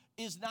you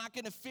is not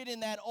going to fit in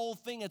that old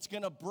thing. It's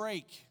going to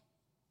break.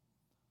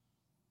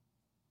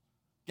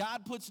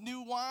 God puts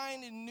new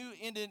wine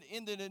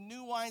into the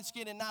new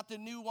wineskin and not the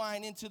new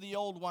wine into the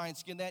old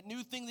wineskin. That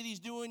new thing that he's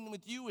doing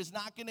with you is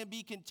not going to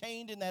be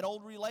contained in that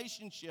old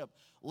relationship.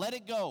 Let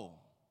it go.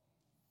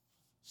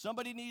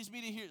 Somebody needs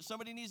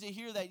to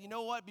hear that. You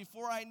know what?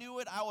 Before I knew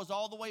it, I was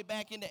all the way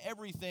back into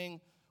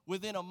everything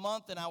within a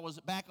month, and I was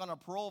back on a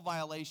parole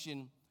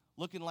violation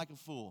looking like a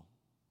fool.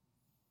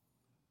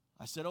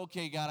 I said,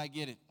 okay, God, I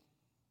get it.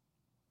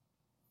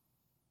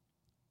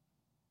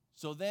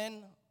 So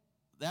then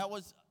that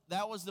was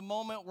the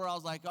moment where I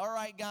was like, all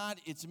right, God,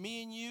 it's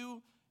me and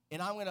you,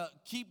 and I'm going to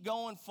keep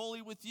going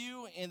fully with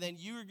you, and then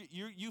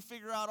you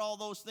figure out all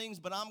those things,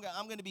 but I'm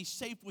going to be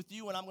safe with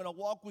you, and I'm going to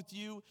walk with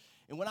you.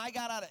 And when I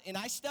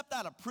I stepped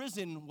out of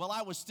prison while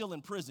I was still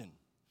in prison.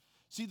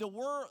 See, the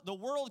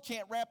world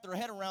can't wrap their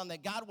head around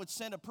that God would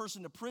send a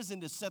person to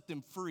prison to set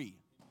them free.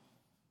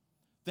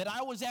 That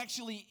I was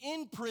actually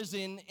in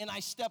prison and I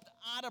stepped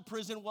out of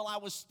prison while I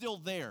was still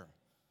there.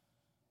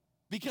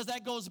 Because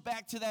that goes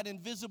back to that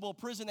invisible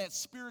prison, that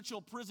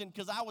spiritual prison,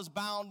 because I was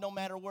bound no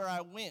matter where I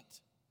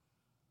went.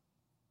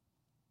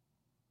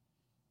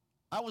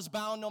 I was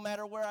bound no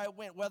matter where I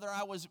went, whether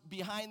I was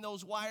behind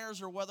those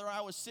wires or whether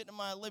I was sitting in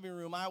my living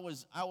room. I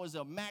was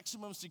a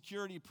maximum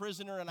security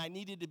prisoner, and I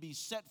needed to be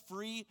set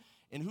free,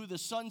 and who the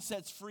Son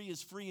sets free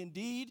is free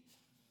indeed.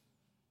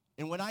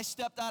 And when I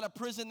stepped out of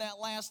prison that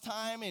last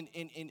time,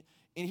 and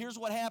here's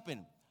what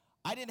happened.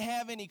 I didn't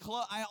have any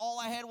clothes. All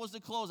I had was the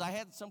clothes. I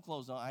had some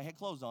clothes on. I had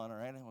clothes on, all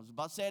right? I was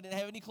about to say I didn't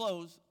have any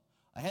clothes.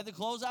 I had the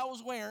clothes I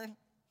was wearing,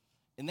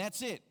 and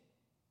that's it.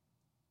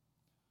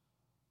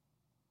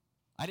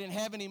 I didn't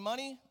have any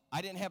money.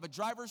 I didn't have a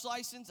driver's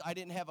license. I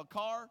didn't have a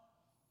car.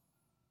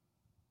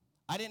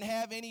 I didn't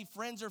have any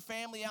friends or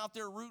family out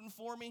there rooting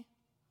for me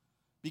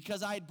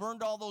because I had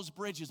burned all those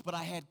bridges. But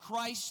I had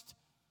Christ.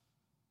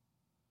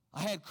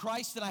 I had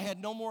Christ, and I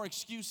had no more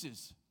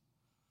excuses.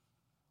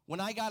 When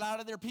I got out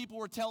of there, people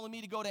were telling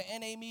me to go to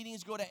NA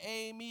meetings, go to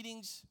AA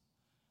meetings.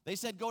 They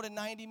said go to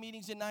 90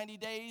 meetings in 90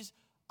 days.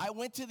 I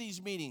went to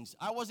these meetings.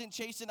 I wasn't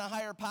chasing a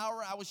higher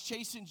power. I was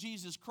chasing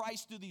Jesus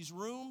Christ through these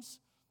rooms.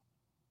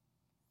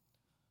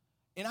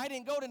 And I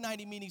didn't go to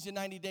 90 meetings in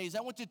 90 days.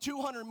 I went to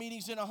 200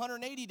 meetings in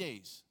 180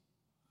 days.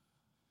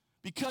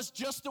 Because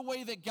just the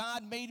way that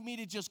God made me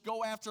to just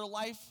go after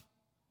life,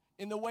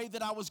 in the way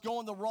that I was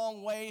going the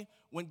wrong way,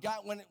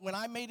 when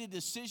I made a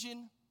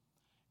decision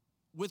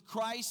with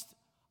Christ,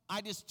 I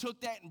just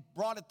took that and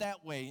brought it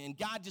that way. And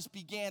God just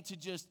began to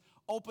just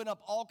open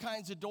up all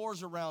kinds of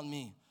doors around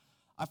me.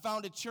 I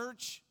found a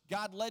church.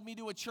 God led me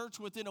to a church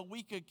within a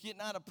week of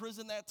getting out of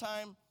prison that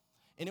time.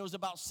 And it was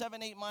about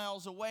 7-8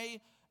 miles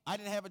away. I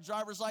didn't have a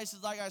driver's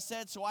license, like I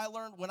said, so I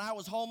learned, when I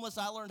was homeless,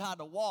 I learned how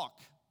to walk.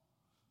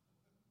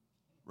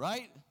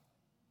 Right?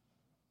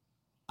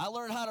 I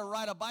learned how to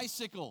ride a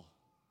bicycle.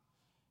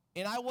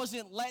 And I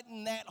wasn't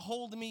letting that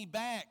hold me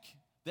back,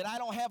 that I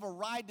don't have a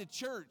ride to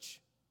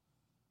church.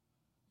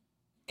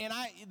 And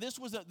this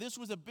was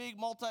a big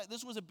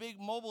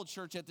mobile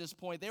church at this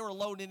point. They were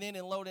loading in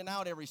and loading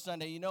out every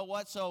Sunday. You know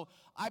what? So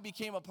I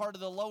became a part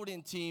of the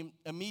load-in team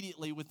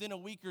immediately within a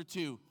week or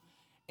two.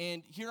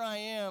 And here I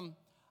am.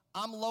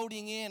 I'm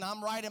loading in.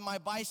 I'm riding my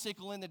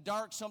bicycle in the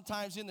dark,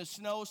 sometimes in the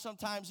snow,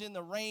 sometimes in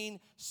the rain,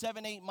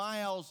 7-8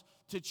 miles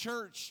to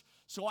church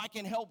so I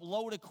can help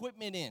load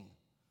equipment in.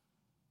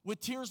 With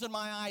tears in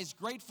my eyes,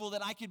 grateful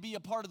that I could be a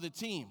part of the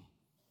team.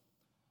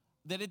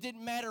 That it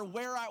didn't matter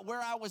where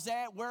I was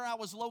at, where I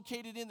was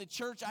located in the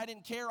church. I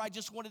didn't care. I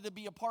just wanted to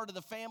be a part of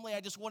the family.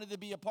 I just wanted to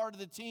be a part of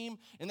the team,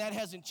 and that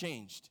hasn't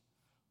changed.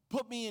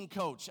 Put me in,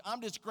 coach.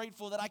 I'm just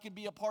grateful that I could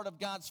be a part of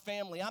God's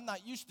family. I'm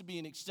not used to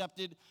being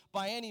accepted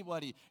by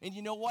anybody. And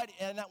you know what?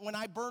 And when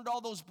I burned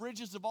all those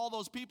bridges of all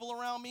those people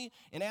around me,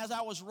 and as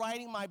I was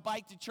riding my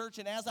bike to church,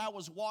 and as I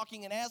was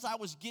walking, and as I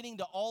was getting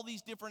to all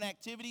these different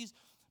activities,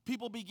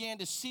 people began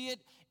to see it,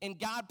 and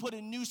God put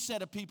a new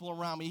set of people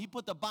around me. He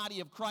put the body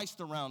of Christ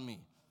around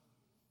me.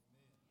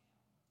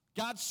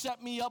 God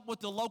set me up with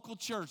the local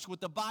church,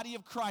 with the body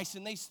of Christ,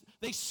 and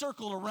they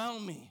circled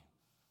around me,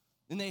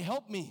 and they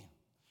helped me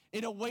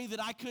in a way that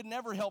I could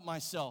never help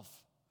myself,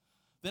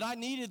 that I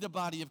needed the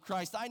body of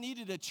Christ. I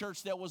needed a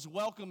church that was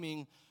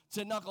welcoming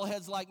to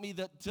knuckleheads like me,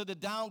 to the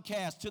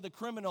downcast, to the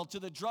criminal, to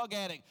the drug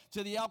addict,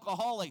 to the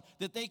alcoholic,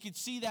 that they could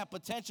see that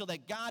potential,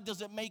 that God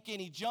doesn't make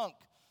any junk,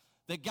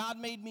 that God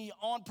made me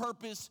on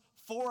purpose,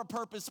 for a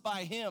purpose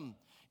by Him.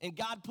 And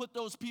God put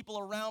those people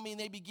around me, and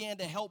they began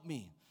to help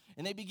me,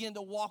 and they began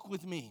to walk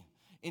with me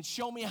and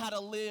show me how to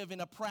live in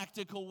a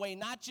practical way,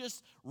 not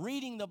just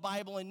reading the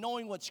Bible and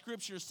knowing what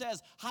Scripture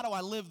says. How do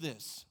I live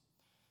this?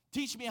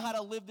 Teach me how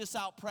to live this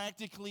out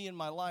practically in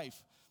my life.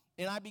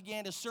 And I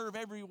began to serve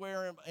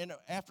everywhere, and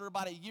after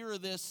about a year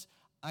of this,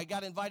 I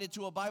got invited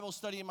to a Bible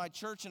study in my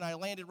church, and I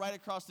landed right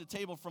across the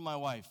table from my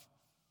wife.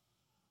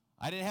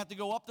 I didn't have to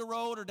go up the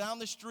road or down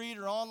the street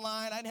or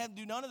online. I didn't have to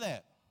do none of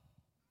that.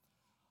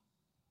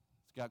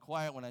 It got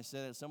quiet when I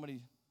said it.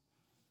 Somebody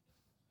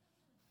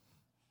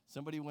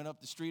went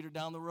up the street or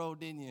down the road,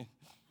 didn't you?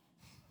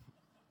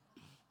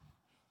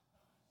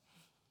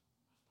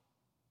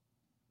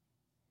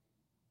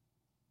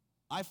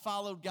 I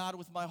followed God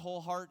with my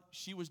whole heart.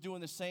 She was doing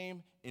the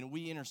same, and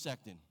we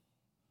intersected.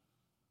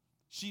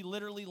 She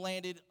literally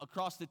landed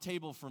across the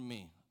table from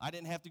me. I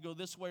didn't have to go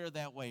this way or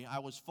that way. I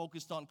was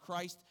focused on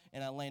Christ,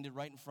 and I landed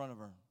right in front of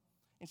her.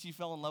 And she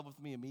fell in love with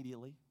me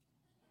immediately,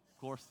 of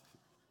course.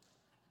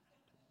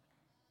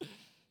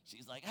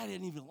 She's like, I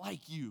didn't even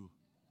like you.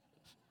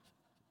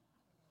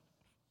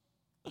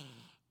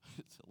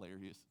 It's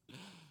hilarious.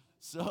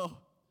 So,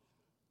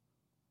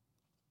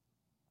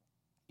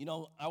 you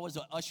know, I was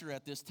an usher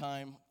at this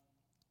time,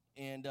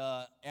 and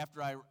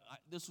after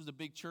this was a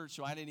big church,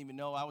 so I didn't even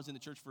know. I was in the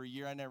church for a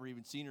year. I never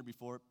even seen her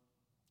before.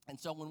 And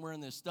so when we're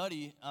in this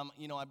study, I'm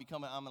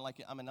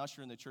an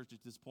usher in the church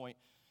at this point.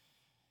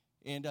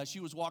 And she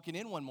was walking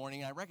in one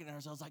morning. I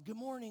recognized her. I was like, good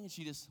morning. And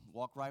she just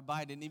walked right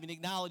by, didn't even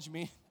acknowledge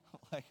me.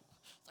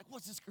 It's like,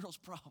 what's this girl's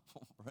problem,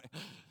 right?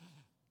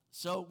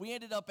 So we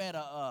ended up at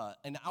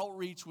an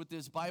outreach with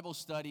this Bible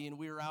study, and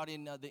we were out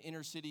in the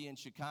inner city in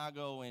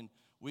Chicago, and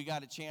we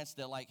got a chance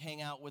to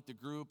hang out with the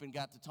group and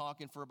got to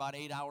talking for about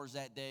 8 hours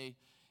that day.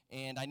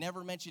 And I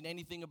never mentioned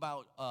anything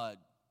about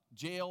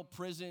jail,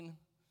 prison,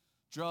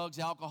 drugs,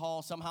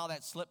 alcohol. Somehow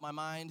that slipped my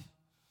mind,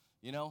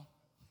 you know.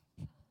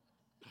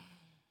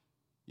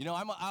 You know,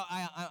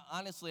 I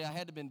honestly, I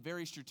had to have been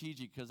very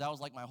strategic because that was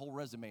like my whole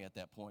resume at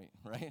that point,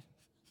 right?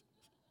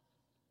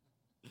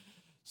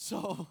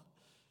 So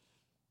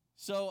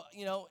So,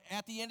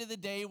 at the end of the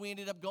day, we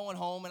ended up going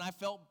home, and I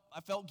felt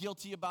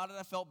guilty about it.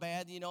 I felt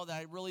bad, that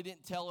I really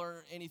didn't tell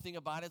her anything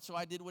about it. So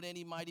I did what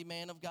any mighty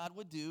man of God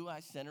would do.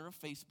 I sent her a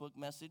Facebook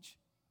message.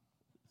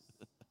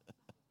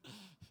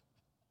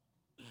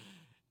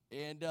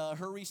 And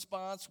her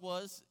response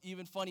was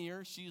even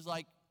funnier. She's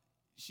like,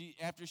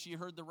 after she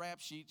heard the rap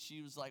sheet,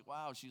 she was like,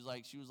 wow. She was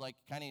like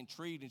kind of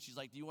intrigued, and she's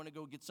like, do you want to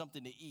go get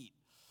something to eat?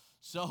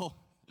 So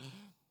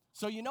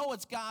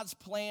it's God's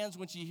plans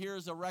when she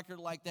hears a record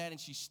like that, and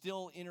she's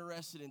still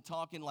interested in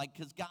talking,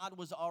 because God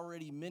was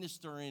already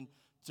ministering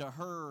to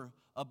her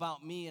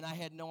about me, and I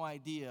had no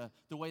idea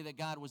the way that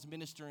God was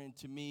ministering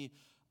to me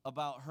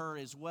about her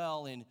as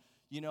well. And,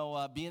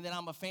 being that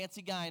I'm a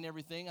fancy guy and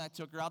everything, I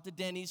took her out to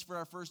Denny's for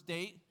our first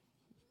date.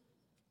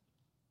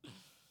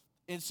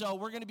 And so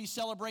we're going to be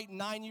celebrating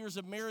 9 years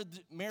of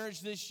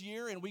marriage this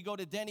year, and we go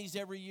to Denny's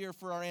every year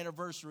for our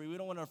anniversary. We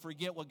don't want to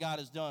forget what God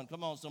has done.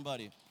 Come on,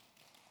 somebody.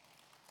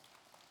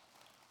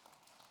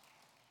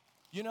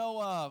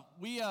 I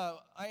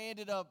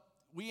ended up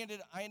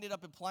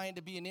applying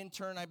to be an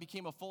intern. I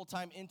became a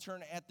full-time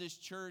intern at this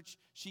church.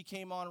 She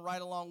came on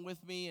right along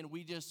with me, and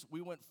we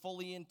went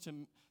fully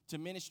into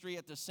ministry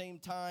at the same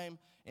time.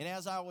 And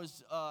as I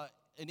was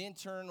an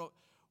intern,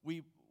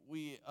 we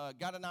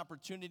got an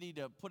opportunity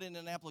to put in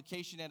an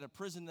application at a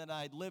prison that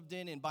I'd lived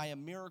in, and by a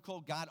miracle,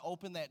 God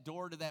opened that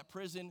door to that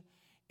prison,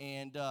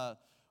 and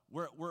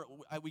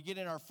we get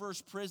in our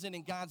first prison,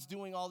 and God's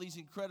doing all these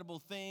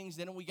incredible things.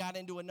 Then we got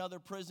into another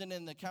prison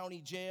in the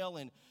county jail,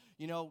 and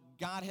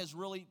God has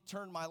really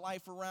turned my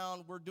life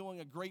around. We're doing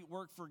a great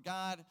work for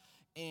God,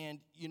 and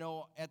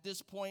at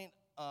this point,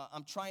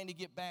 I'm trying to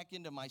get back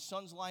into my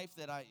son's life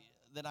that I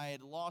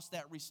had lost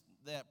that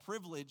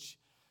privilege.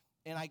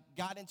 And I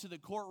got into the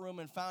courtroom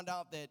and found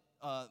out that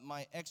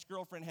my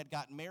ex-girlfriend had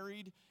gotten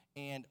married,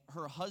 and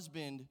her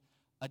husband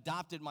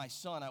adopted my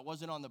son. I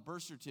wasn't on the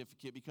birth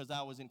certificate because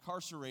I was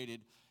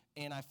incarcerated,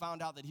 and I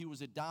found out that he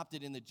was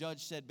adopted, and the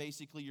judge said,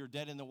 basically, you're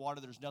dead in the water.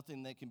 There's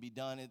nothing that can be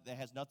done. That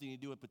has nothing to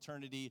do with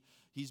paternity.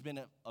 He's been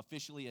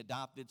officially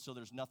adopted, so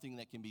there's nothing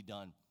that can be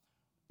done.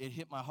 It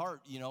hit my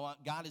heart.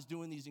 God is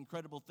doing these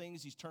incredible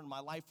things. He's turned my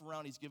life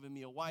around. He's given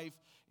me a wife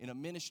and a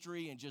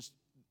ministry, and just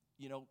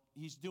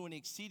he's doing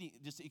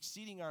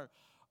exceeding our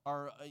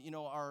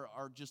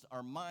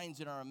minds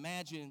and our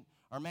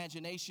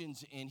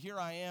imaginations. And here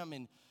I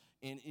am,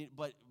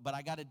 but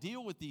I got to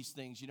deal with these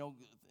things.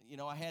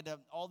 I had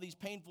all these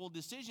painful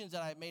decisions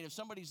that I made. If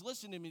somebody's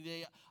listening to me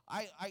today,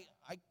 I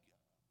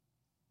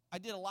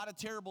did a lot of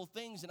terrible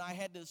things, and I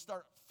had to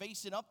start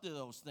facing up to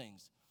those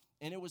things.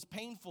 And it was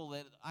painful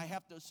that I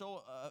have to.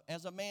 So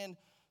as a man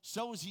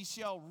sows, he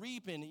shall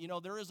reap. And,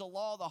 there is a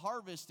law of the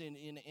harvest.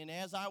 And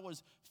as I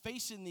was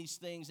facing these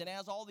things, and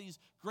as all these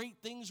great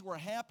things were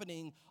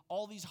happening,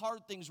 all these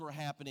hard things were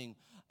happening.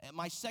 At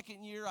my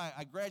second year,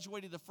 I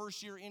graduated the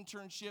first year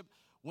internship,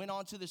 went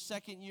on to the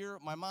second year.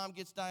 My mom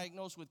gets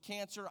diagnosed with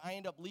cancer. I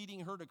end up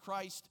leading her to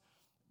Christ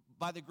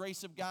by the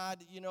grace of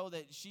God,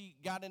 that she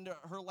got into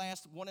her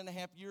last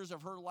 1.5 years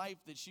of her life,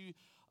 that she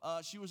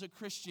was a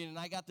Christian, and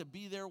I got to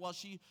be there while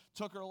she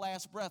took her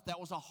last breath. That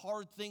was a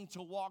hard thing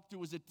to walk through.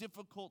 It was a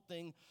difficult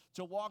thing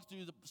to walk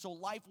through. So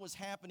life was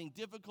happening.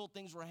 Difficult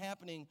things were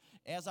happening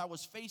as I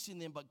was facing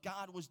them, but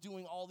God was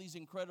doing all these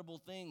incredible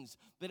things.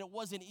 That it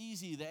wasn't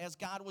easy. That as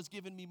God was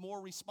giving me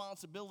more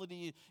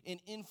responsibility and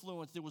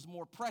influence, there was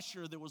more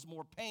pressure, there was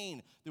more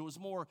pain, there was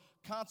more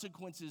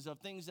consequences of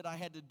things that I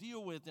had to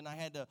deal with, and I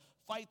had to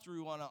fight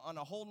through on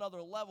a whole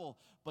nother level.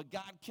 But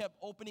God kept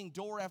opening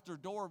door after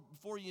door.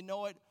 Before you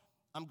know it,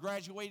 I'm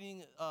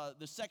graduating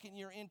the second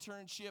year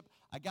internship.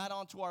 I got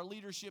onto our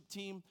leadership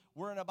team.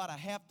 We're in about a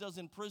half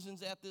dozen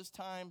prisons at this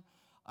time.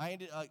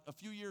 A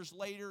few years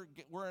later,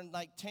 we're in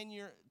like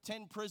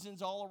 10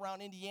 prisons all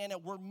around Indiana.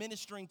 We're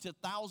ministering to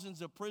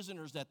thousands of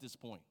prisoners at this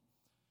point.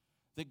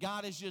 That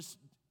God is just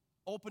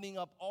opening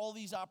up all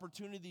these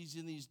opportunities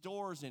and these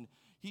doors, and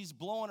he's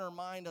blowing our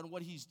mind on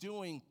what he's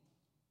doing.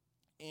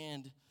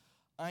 And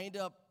I end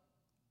up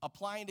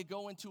applying to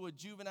go into a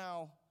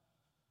juvenile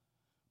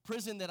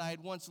prison that I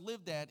had once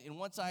lived at. And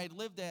once I had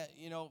lived at,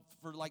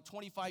 for like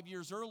 25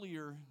 years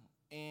earlier,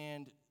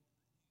 and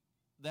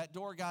that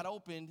door got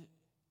opened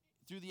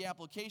through the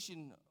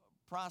application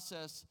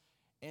process,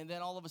 and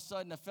then all of a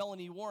sudden a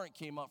felony warrant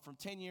came up from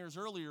 10 years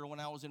earlier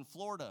when I was in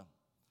Florida.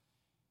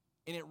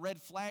 And it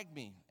red flagged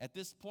me. At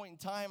this point in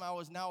time, I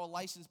was now a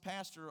licensed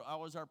pastor. I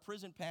was our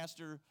prison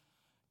pastor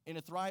in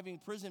a thriving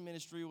prison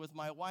ministry with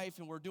my wife,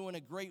 and we're doing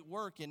a great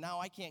work, and now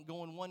I can't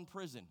go in one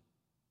prison.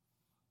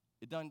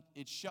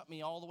 It shut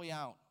me all the way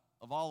out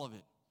of all of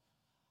it.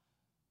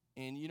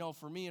 And,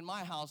 for me and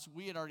my house,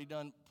 we had already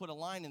put a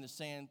line in the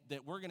sand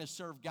that we're going to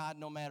serve God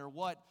no matter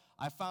what.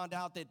 I found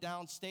out that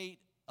downstate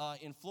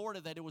in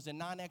Florida that it was a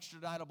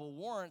non-extraditable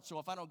warrant, so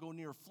if I don't go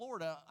near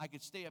Florida, I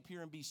could stay up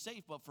here and be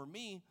safe. But for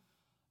me,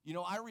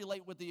 I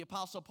relate with the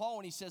Apostle Paul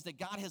when he says that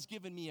God has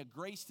given me a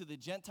grace to the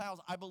Gentiles.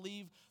 I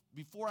believe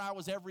before I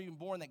was ever even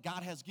born that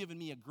God has given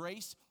me a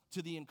grace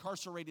to the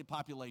incarcerated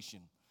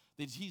population.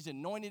 That he's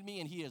anointed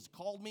me and he has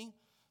called me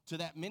to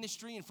that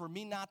ministry, and for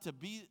me not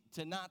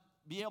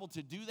be able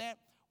to do that,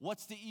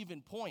 what's the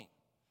even point?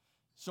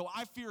 So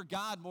I fear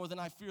God more than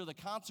I fear the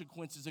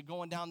consequences of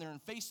going down there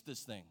and face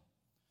this thing.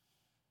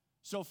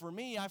 So for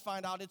me, I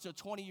find out it's a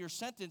 20-year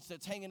sentence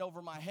that's hanging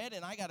over my head,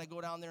 and I got to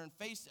go down there and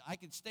face it. I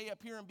could stay up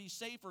here and be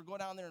safe or go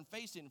down there and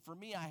face it. And for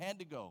me, I had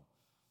to go.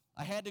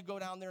 I had to go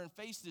down there and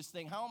face this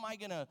thing. How am I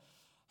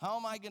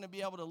going to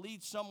be able to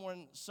lead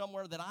someone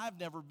somewhere that I've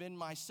never been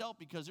myself?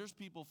 Because there's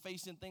people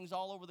facing things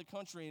all over the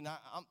country, and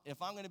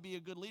if I'm going to be a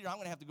good leader, I'm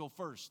going to have to go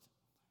first.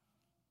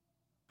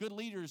 Good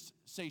leaders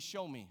say,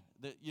 show me,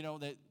 that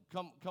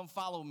come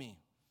follow me.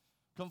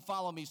 Come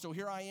follow me. So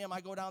here I am.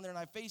 I go down there and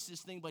I face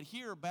this thing. But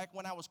here, back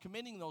when I was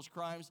committing those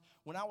crimes,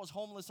 when I was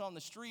homeless on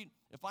the street,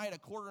 if I had a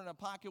quarter in a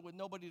pocket with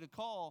nobody to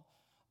call,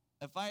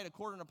 I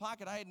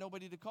had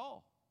nobody to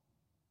call.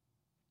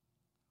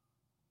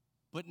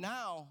 But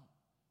now,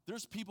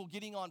 there's people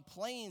getting on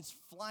planes,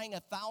 flying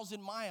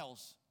 1,000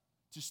 miles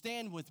to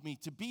stand with me,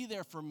 to be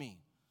there for me,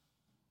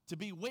 to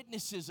be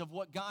witnesses of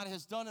what God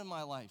has done in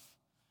my life.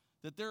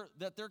 That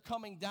they're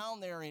coming down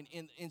there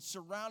and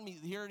surround me.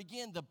 Here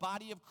again, the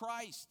body of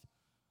Christ.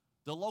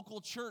 The local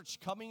church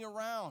coming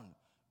around,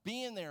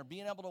 being there,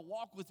 being able to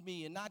walk with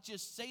me and not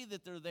just say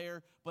that they're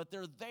there, but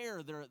they're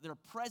there, they're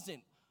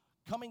present,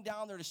 coming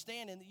down there to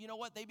stand. And you know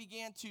what? They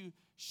began to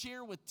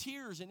share with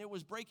tears, and it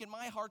was breaking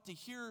my heart to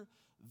hear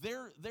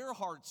their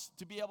hearts,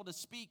 to be able to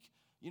speak,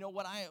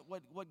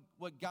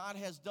 what God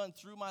has done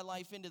through my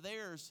life into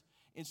theirs.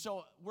 And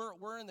so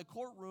we're in the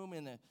courtroom,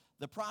 and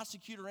the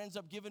prosecutor ends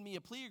up giving me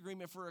a plea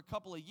agreement for a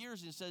couple of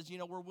years and says,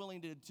 we're willing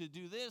to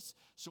do this.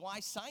 So I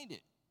signed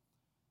it.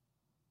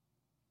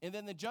 And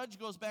then the judge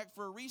goes back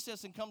for a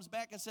recess and comes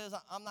back and says,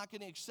 I'm not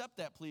going to accept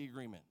that plea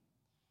agreement.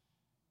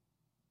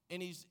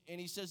 And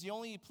he says, the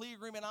only plea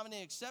agreement I'm going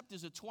to accept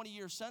is a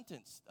 20-year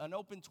sentence, an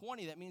open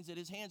 20. That means that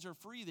his hands are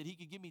free, that he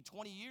could give me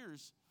 20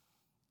 years.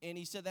 And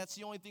he said, that's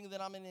the only thing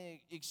that I'm going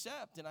to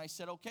accept. And I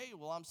said, okay,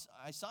 well,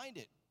 I signed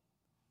it.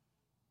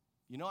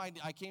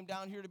 I came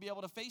down here to be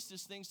able to face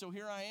this thing, so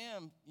here I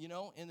am,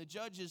 and the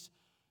judge is,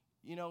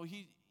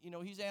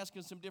 he's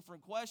asking some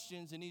different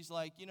questions, and he's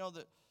like,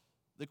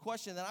 the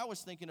question that I was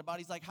thinking about,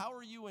 he's like, how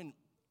are you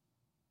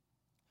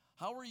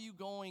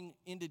going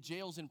into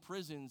jails and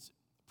prisons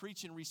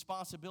preaching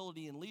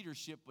responsibility and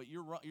leadership, but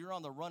you're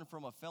on the run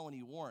from a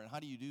felony warrant? How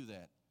do you do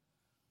that?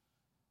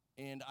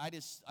 And I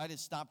just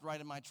stopped right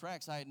in my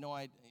tracks. I had no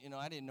idea,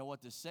 I didn't know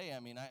what to say. I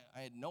mean, I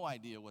had no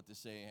idea what to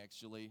say,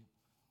 actually.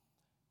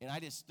 And I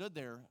just stood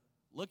there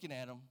looking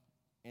at him,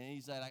 and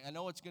he said, I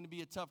know it's going to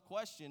be a tough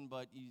question,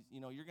 but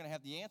you're going to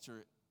have to answer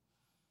it.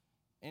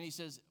 And he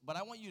says, but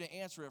I want you to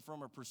answer it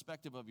from a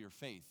perspective of your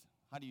faith.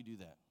 How do you do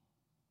that?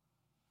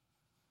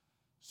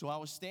 So I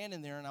was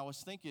standing there, and I was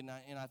thinking,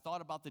 and I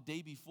thought about the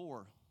day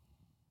before.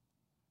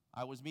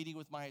 I was meeting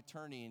with my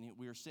attorney, and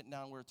we were sitting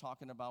down, we were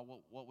talking about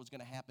what was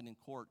going to happen in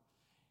court.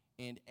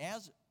 And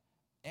as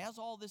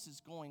all this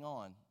is going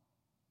on,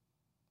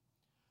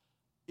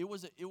 there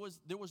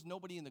was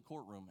nobody in the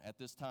courtroom at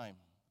this time.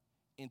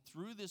 And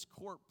through this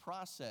court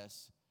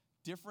process,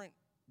 different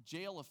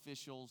jail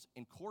officials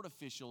and court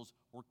officials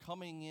were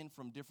coming in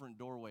from different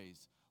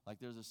doorways. Like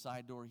there's a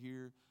side door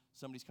here,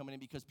 somebody's coming in,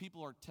 because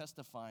people are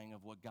testifying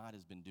of what God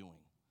has been doing.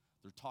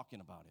 They're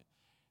talking about it.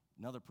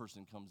 Another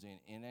person comes in,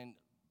 and then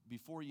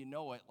before you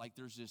know it, like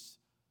there's this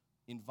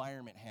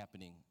environment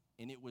happening,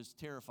 and it was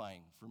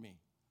terrifying for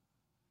me.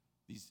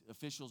 These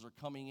officials are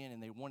coming in,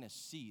 and they want to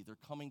see. They're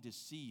coming to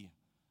see.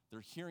 They're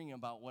hearing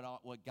about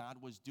what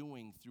God was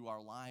doing through our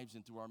lives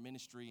and through our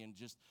ministry, and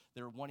just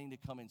they're wanting to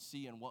come and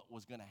see and what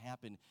was going to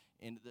happen.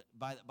 And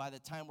by the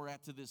time we're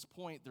at to this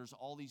point, there's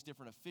all these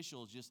different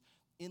officials just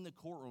in the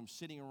courtroom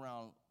sitting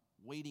around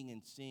waiting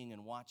and seeing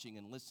and watching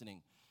and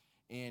listening.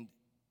 And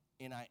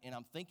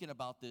I'm thinking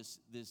about this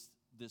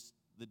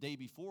the day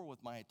before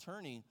with my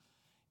attorney,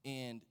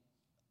 and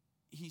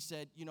he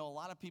said, a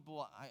lot of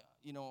people,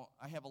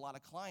 I have a lot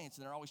of clients,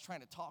 and they're always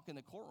trying to talk in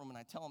the courtroom, and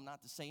I tell them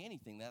not to say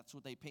anything. That's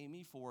what they pay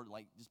me for.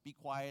 Like, just be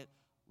quiet.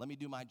 Let me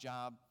do my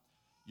job.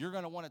 You're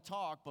going to want to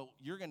talk, but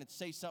you're going to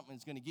say something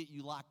that's going to get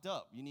you locked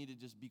up. You need to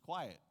just be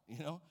quiet,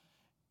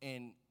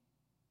 And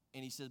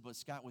he says, but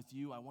Scott, with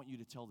you, I want you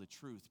to tell the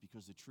truth,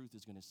 because the truth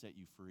is going to set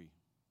you free.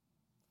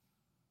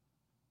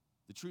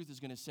 The truth is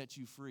going to set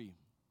you free.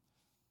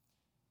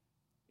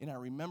 And I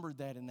remembered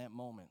that in that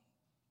moment.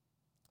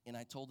 And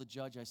I told the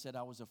judge, I said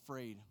I was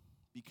afraid,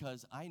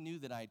 because I knew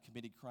that I had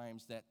committed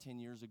crimes that 10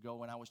 years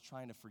ago, and I was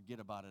trying to forget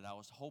about it. I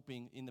was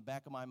hoping in the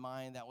back of my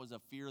mind, that was a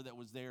fear that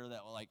was there, that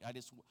I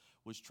just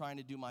was trying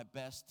to do my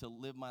best to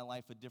live my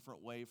life a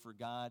different way for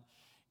God.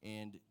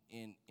 And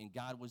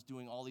God was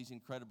doing all these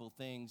incredible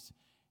things.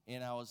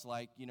 And I was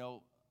like,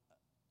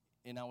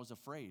 and I was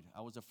afraid.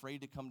 I was afraid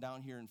to come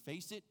down here and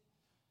face it.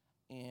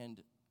 And,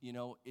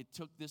 it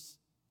took this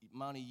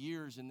amount of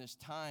years and this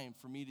time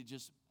for me to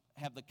just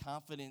have the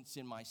confidence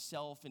in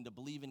myself and to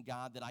believe in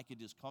God that I could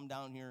just come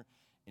down here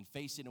and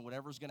face it, and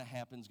whatever's going to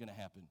happen is going to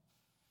happen.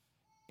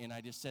 And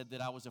I just said that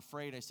I was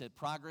afraid. I said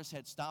progress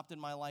had stopped in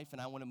my life, and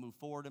I want to move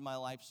forward in my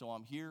life, so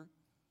I'm here,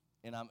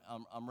 and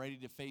I'm ready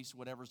to face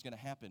whatever's going to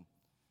happen.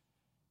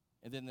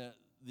 And then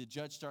the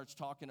judge starts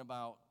talking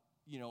about,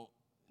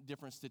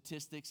 different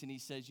statistics, and he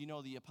says,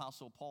 the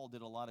Apostle Paul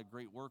did a lot of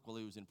great work while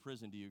he was in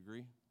prison. Do you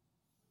agree?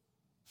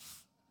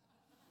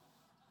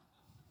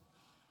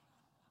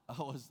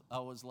 I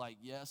was like,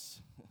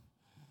 yes.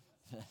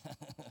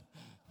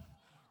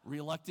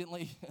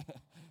 Reluctantly.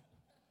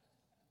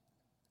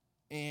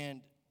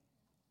 and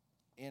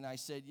I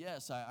said,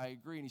 yes, I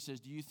agree. And he says,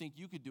 do you think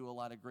you could do a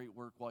lot of great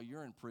work while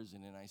you're in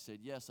prison? And I said,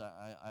 yes,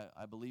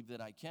 I believe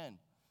that I can.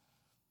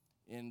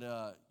 And,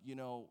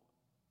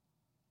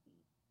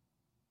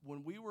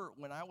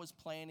 when I was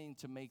planning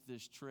to make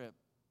this trip,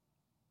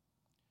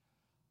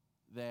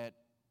 that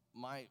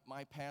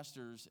my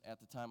pastors at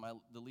the time,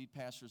 the lead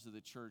pastors of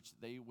the church,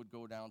 they would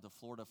go down to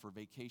Florida for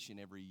vacation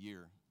every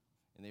year.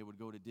 And they would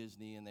go to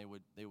Disney, and they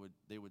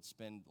would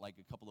spend like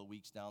a couple of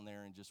weeks down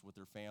there and just with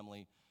their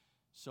family.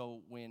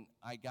 So when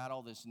I got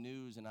all this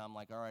news, and I'm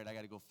like, all right, I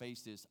got to go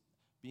face this,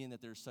 being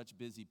that there's such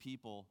busy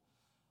people,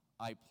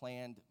 I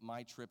planned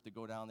my trip to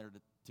go down there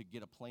to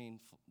get a plane,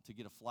 to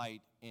get a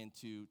flight, and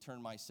to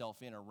turn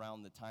myself in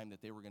around the time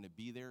that they were going to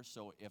be there.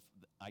 So if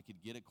I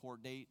could get a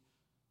court date,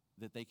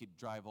 that they could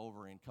drive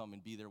over and come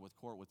and be there with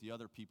court with the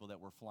other people that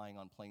were flying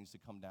on planes to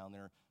come down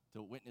there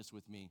to witness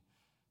with me.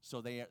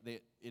 So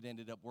it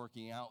ended up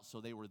working out. So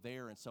they were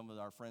there, and some of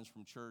our friends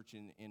from church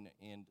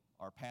and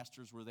our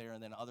pastors were there,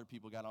 and then other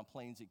people got on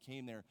planes that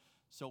came there.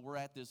 So we're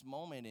at this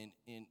moment,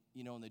 and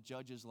the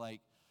judge is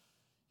like,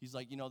 he's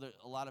like, there,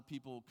 a lot of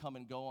people come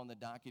and go on the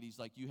docket. He's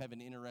like, you have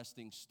an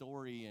interesting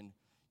story, and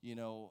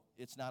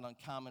it's not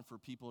uncommon for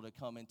people to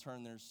come and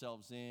turn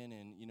themselves in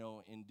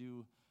and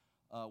do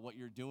what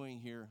you're doing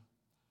here.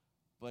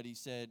 But he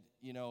said,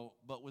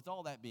 but with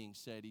all that being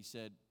said, he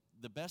said,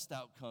 the best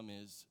outcome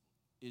is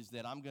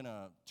that I'm going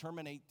to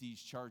terminate these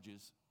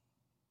charges.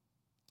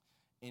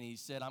 And he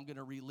said, I'm going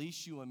to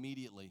release you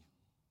immediately.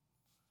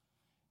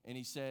 And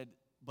he said,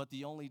 but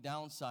the only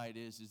downside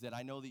is that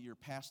I know that your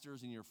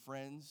pastors and your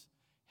friends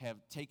have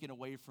taken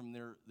away from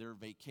their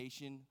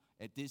vacation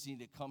at Disney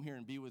to come here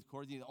and be with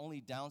Courtney. The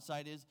only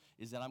downside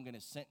is that I'm going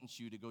to sentence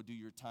you to go do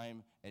your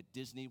time at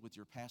Disney with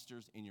your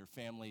pastors and your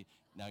family.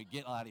 Now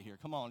get out of here.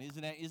 Come on,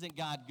 isn't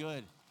God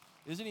good?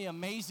 Isn't he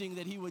amazing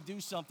that he would do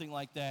something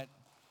like that?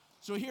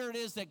 So here it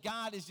is that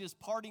God is just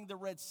parting the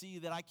Red Sea,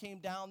 that I came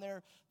down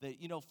there, that,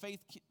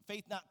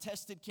 faith not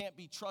tested can't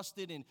be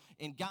trusted,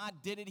 and God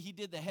did it. He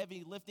did the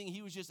heavy lifting.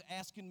 He was just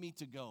asking me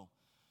to go.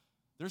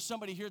 There's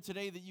somebody here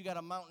today that you got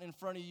a mountain in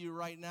front of you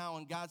right now,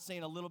 and God's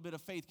saying a little bit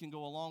of faith can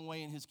go a long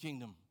way in his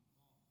kingdom.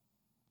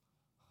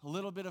 A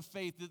little bit of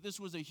faith, that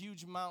this was a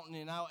huge mountain,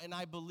 and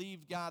I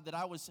believed God, that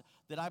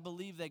I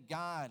believed that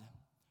God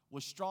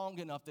was strong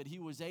enough, that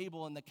he was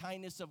able, and the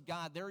kindness of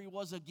God, there he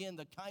was again,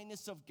 the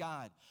kindness of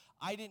God.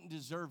 I didn't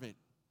deserve it.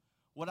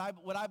 What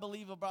I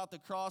believe about the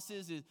cross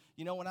is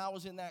when I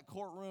was in that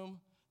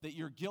courtroom, that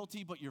you're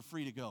guilty, but you're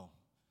free to go.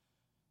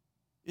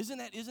 Isn't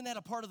that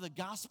a part of the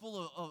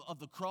gospel of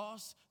the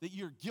cross? That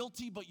you're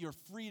guilty, but you're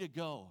free to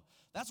go.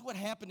 That's what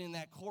happened in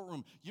that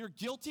courtroom. You're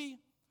guilty,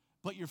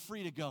 but you're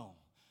free to go.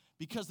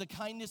 Because the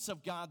kindness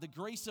of God, the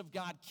grace of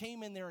God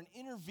came in there and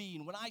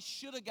intervened. When I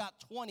should have got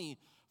 20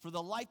 for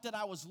the life that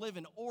I was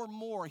living or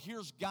more,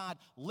 here's God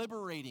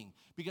liberating.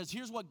 Because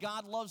here's what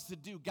God loves to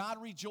do.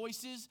 God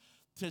rejoices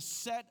to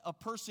set a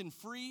person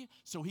free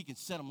so he can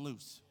set them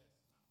loose.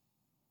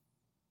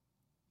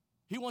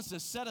 He wants to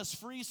set us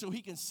free so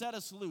he can set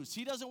us loose.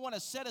 He doesn't want to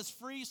set us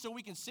free so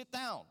we can sit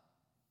down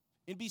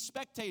and be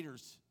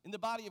spectators in the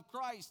body of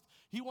Christ.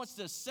 He wants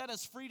to set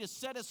us free, to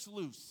set us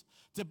loose,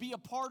 to be a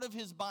part of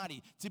his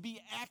body, to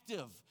be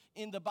active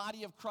in the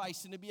body of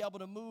Christ, and to be able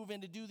to move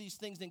and to do these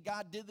things. And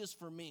God did this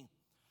for me.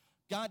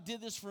 God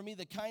did this for me.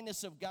 The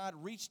kindness of God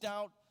reached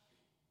out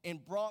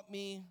and brought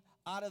me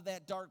out of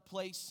that dark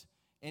place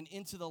and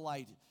into the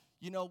light.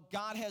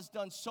 God has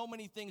done so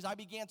many things. I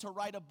began to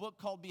write a book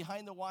called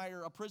Behind the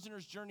Wire, A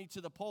Prisoner's Journey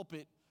to the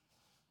Pulpit.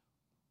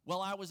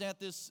 Well, I was at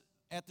this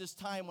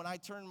time when I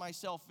turned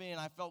myself in,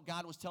 I felt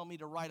God was telling me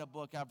to write a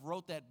book. I've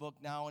wrote that book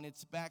now, and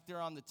it's back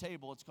there on the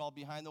table. It's called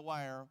Behind the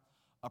Wire,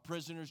 A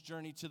Prisoner's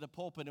Journey to the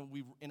Pulpit,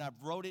 and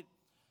I've wrote it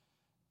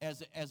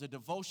as a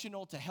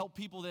devotional to help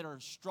people that are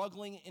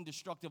struggling in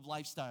destructive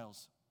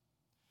lifestyles.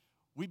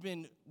 We've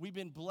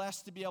been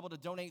blessed to be able to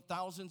donate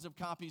thousands of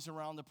copies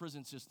around the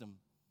prison system.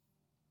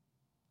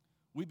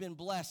 We've been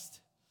blessed.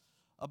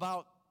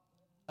 About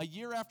a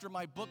year after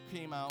my book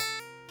came out,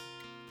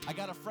 I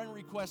got a friend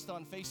request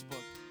on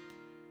Facebook,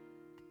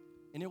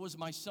 and it was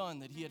my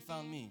son that he had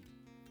found me.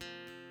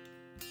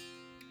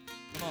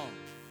 Come on.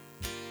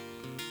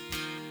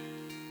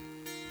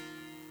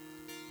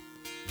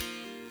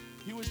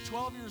 He was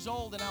 12 years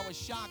old, and I was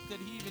shocked that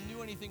he even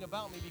knew anything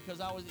about me because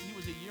he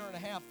was a year and a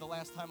half the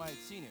last time I had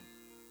seen him.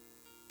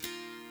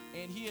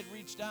 And he had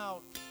reached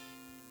out,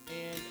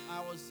 and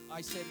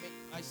I said,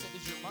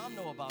 does your mom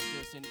know about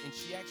this? And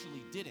she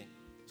actually didn't.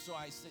 So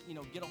I said,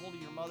 get a hold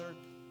of your mother.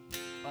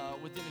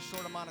 Within a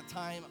short amount of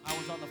time, I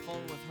was on the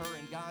phone with her,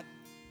 and God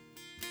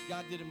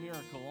did a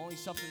miracle, only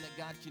something that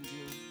God can do.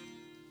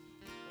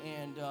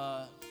 And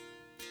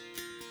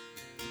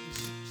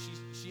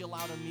she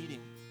allowed a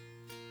meeting.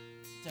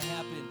 to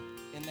happen,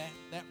 and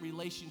that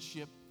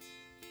relationship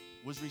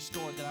was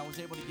restored, that I was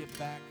able to get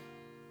back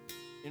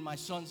in my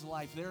son's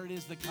life. There it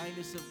is, the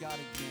kindness of God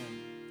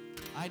again.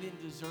 I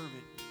didn't deserve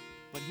it,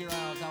 but here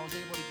I was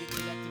able to get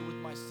connected with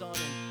my son,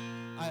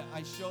 and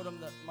I showed him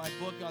my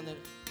book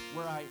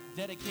where I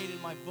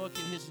dedicated my book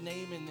and his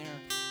name in there,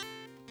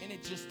 and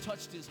it just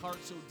touched his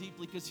heart so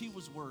deeply because he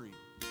was worried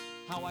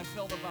how I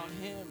felt about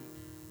him.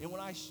 And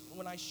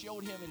when I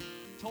showed him and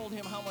told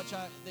him how much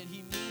that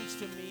he means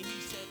to me,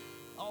 he said,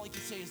 all he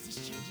could say is, this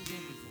changes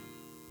everything.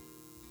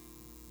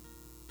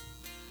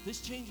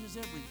 This changes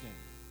everything.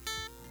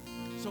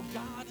 So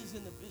God is he's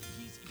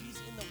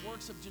in the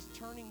works of just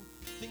turning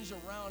things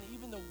around,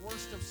 even the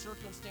worst of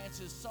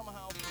circumstances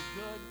somehow for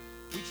good.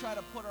 We try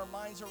to put our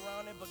minds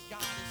around it, but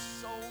God is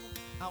so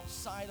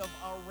outside of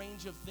our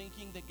range of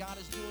thinking that God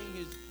is doing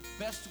his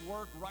best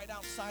work right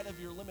outside of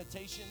your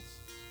limitations.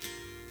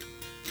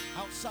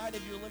 Outside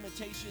of your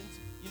limitations.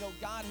 You know,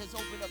 God has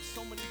opened up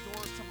so many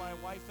doors to my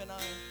wife and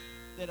I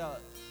that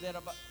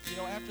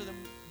after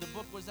the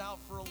book was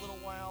out for a little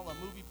while,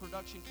 a movie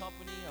production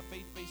company, a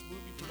faith-based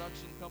movie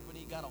production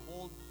company, got a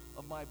hold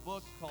of my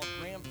book called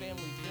Graham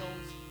Family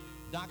Films.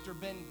 Dr.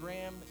 Ben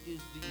Graham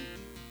is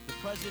the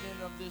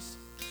president of this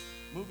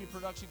movie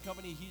production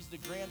company. He's the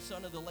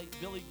grandson of the late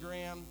Billy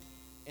Graham,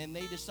 and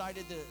they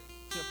decided to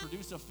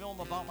produce a film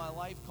about my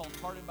life called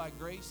Pardoned by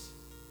Grace.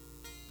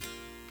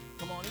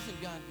 Come on,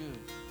 isn't God good?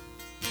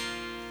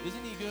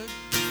 Isn't he good?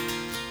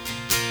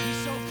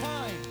 He's so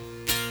kind.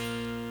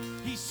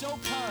 He's so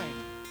kind,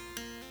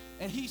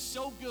 and he's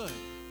so good,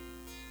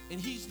 and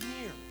he's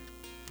near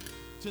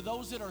to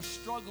those that are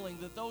struggling,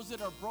 that those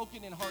that are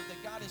broken in heart,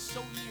 that God is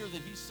so near,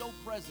 that he's so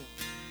present.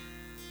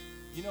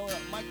 You know,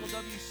 Michael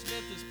W.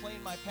 Smith is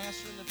playing my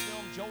pastor in the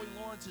film. Joey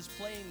Lawrence is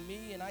playing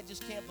me, and I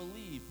just can't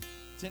believe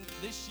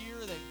this year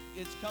that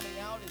it's coming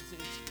out.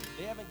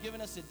 They haven't given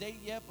us a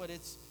date yet, but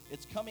it's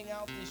coming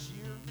out this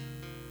year.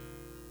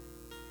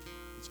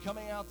 It's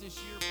coming out this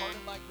year.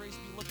 Pardoned by Grace,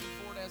 be looking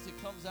for it as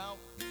it comes out.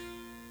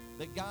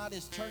 That God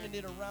is turning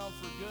it around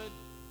for good.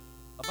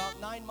 About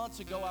 9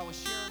 months ago, I was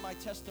sharing my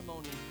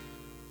testimony.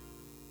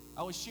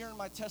 I was sharing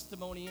my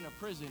testimony in a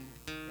prison,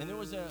 and there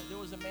was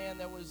a man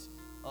that was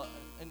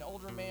an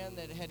older man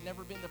that had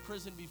never been to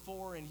prison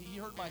before, and he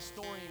heard my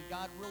story, and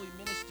God really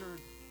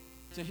ministered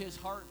to his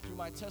heart through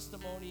my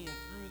testimony and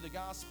through the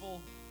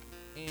gospel.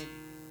 And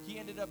he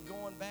ended up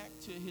going back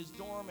to his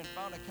dorm and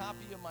found a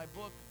copy of my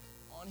book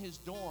on his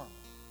dorm.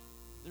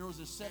 There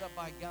was a setup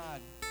by God.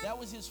 That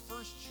was his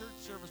first church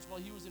service while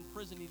he was in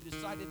prison. He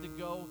decided to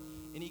go,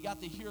 and he got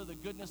to hear the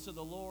goodness of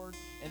the Lord.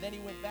 And then he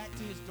went back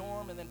to his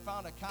dorm and then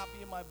found a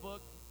copy of my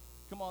book.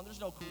 Come on, there's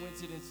no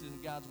coincidences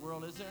in God's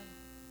world, is there?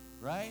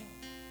 Right?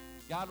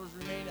 God was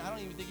remaining, I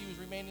don't even think he was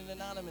remaining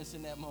anonymous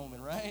in that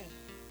moment, right?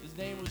 His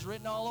name was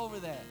written all over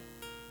that.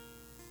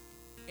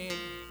 And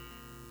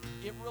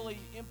it really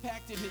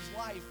impacted his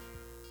life.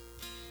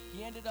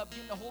 He ended up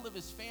getting a hold of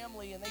his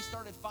family, and they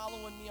started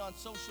following me on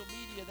social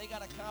media. They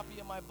got a copy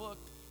of my book.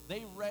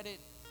 They read it,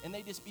 and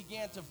they just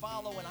began to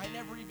follow. And I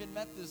never even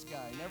met this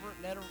guy.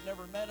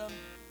 Never met him.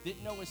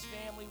 Didn't know his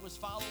family was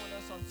following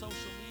us on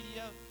social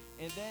media.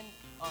 And then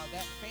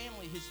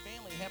his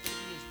family happened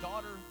to be his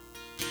daughter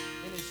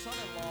and his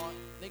son-in-law.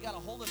 They got a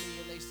hold of me,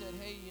 and they said,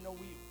 hey, you know,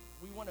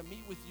 we want to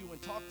meet with you and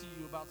talk to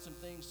you about some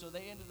things. So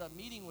they ended up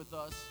meeting with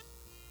us.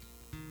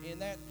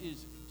 And that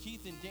is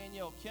Keith and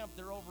Danielle Kemp.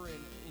 They're over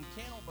in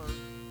Cannelberg,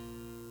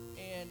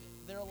 and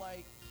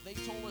they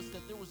told us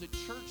that there was a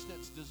church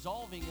that's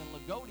dissolving in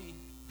Lagodi,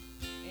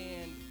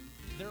 and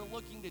they're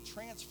looking to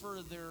transfer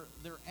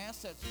their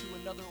assets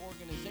to another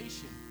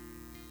organization.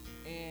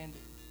 And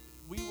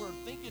we were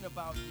thinking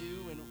about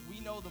you, and we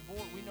know the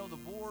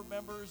board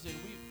members, and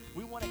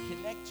we want to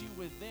connect you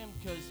with them,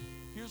 because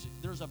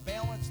there's a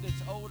balance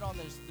that's owed on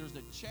this. There's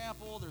a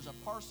chapel, there's a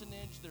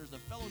parsonage, there's a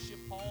fellowship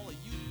hall, a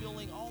youth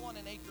building, all on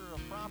an acre of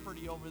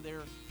property over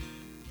there.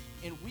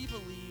 And we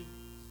believe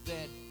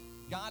that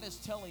God is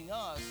telling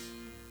us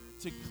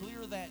to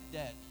clear that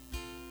debt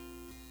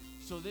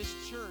so this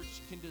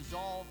church can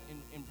dissolve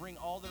and bring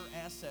all their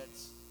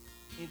assets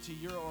into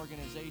your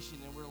organization.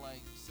 And we're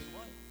like, say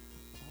what?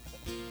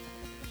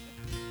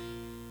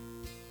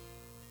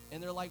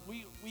 And they're like,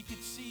 we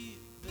could see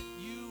that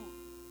you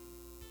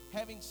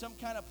having some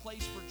kind of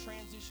place for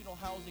transitional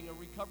housing, a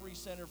recovery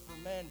center for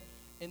men.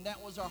 And that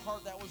was our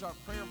heart, that was our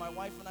prayer. My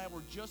wife and I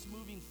were just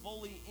moving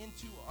fully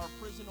into our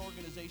prison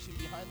organization,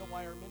 Behind the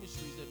Wire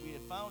Ministries, that we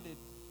had founded.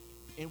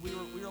 And we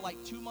were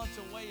like 2 months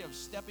away of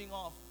stepping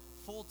off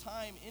full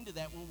time into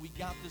that when we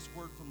got this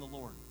word from the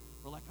Lord.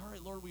 We're like, all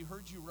right, Lord, we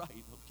heard you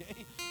right,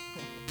 okay?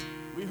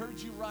 We heard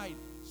you right.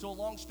 So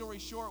long story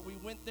short, we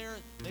went there,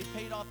 they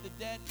paid off the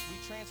debt,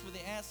 we transferred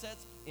the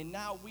assets, and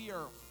now we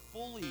are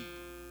fully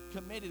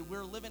committed.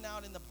 We're living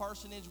out in the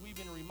parsonage. We've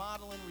been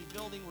remodeling,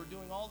 rebuilding. We're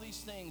doing all these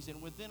things,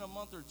 and within a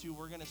month or two,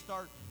 we're going to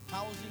start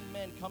housing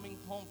men coming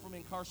home from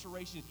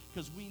incarceration,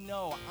 because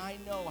I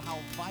know how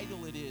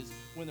vital it is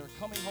when they're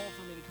coming home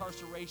from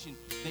incarceration.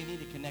 They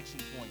need a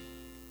connection point.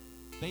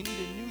 They need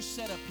a new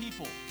set of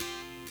people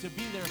to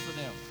be there for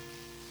them.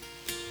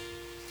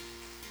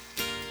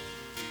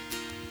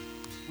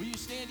 Will you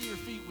stand to your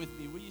feet with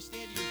me? Will you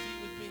stand to your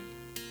feet with me?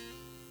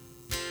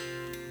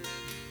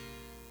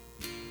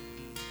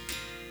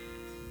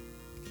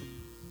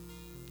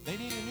 They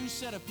need a new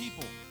set of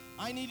people.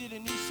 I needed a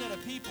new set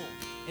of people.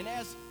 And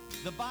as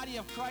the body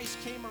of Christ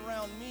came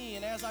around me,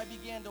 and as I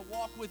began to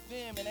walk with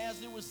them, and as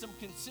there was some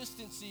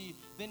consistency,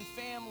 then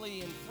family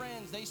and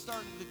friends, they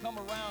started to come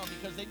around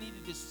because they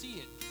needed to see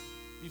it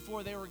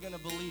before they were going to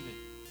believe it.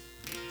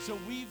 So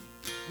we've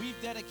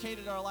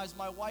dedicated our lives.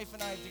 My wife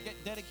and I have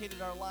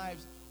dedicated our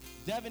lives.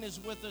 Devin is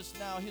with us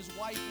now. His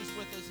wife is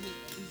with us,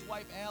 his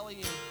wife Allie,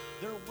 and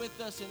they're with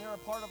us, and they're a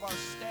part of our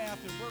staff,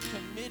 and we're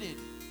committed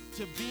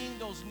to being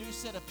those new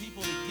set of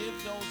people, to give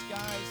those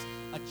guys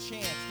a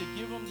chance, to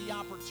give them the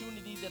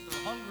opportunity that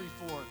they're hungry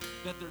for,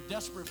 that they're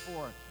desperate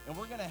for. And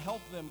we're going to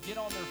help them get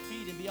on their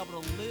feet and be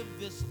able to live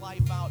this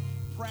life out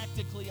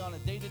practically on a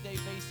day-to-day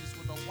basis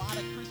with a lot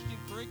of Christian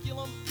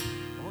curriculum.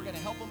 And we're going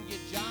to help them get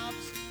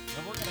jobs,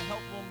 and we're going to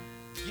help them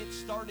get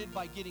started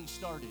by getting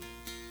started.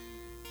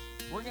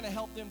 We're going to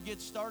help them get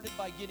started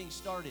by getting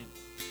started.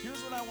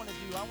 Here's what I want to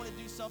do. I want to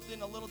do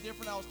something a little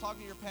different. I was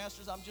talking to your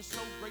pastors. I'm just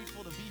so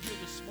grateful to be here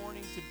this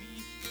morning, to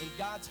be in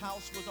God's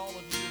house with all of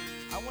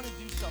you. I want to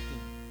do something.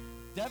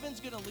 Devin's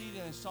going to lead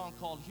in a song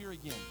called Here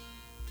Again.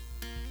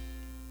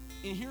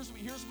 And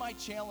here's my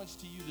challenge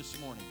to you this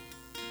morning.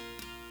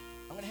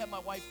 I'm going to have my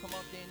wife come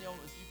up, Danielle,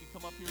 if you could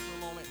come up here for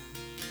a moment.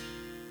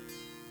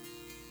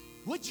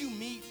 Would you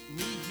meet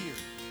me here?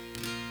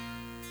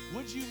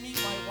 Would you meet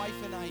my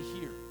wife and I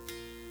here?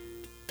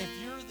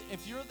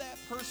 If you're that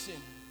person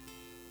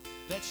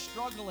that's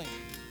struggling,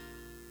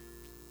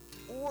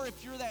 or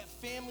if you're that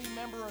family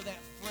member or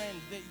that friend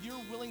that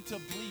you're willing to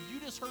believe, you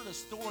just heard a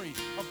story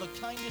of the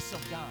kindness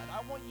of God.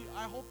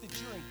 I hope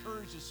that you're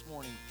encouraged this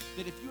morning,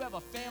 that if you have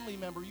a family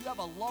member, you have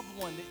a loved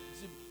one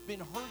that's been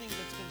hurting,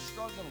 that's been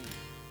struggling,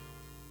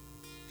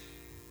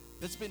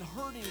 that's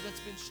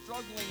been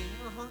struggling, and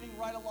you're hurting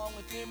right along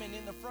with them, and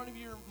in the front of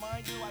your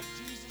mind, you're like,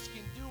 Jesus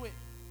can do it.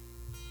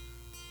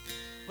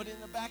 But in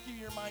the back of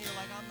your mind, you're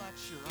like, I'm not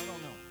sure. I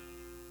don't know.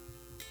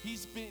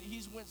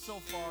 He's went so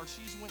far.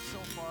 She's went so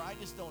far. I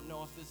just don't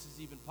know if this is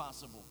even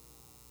possible.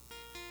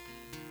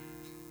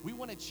 We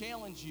want to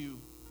challenge you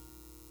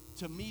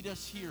to meet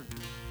us here.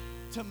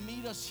 To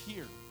meet us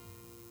here.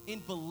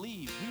 And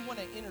believe. We want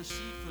to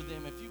intercede for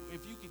them.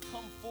 If you could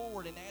come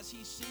forward, and as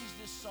he sings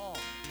this song,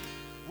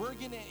 we're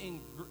gonna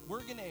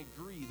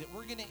agree that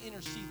we're gonna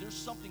intercede. There's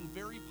something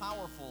very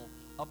powerful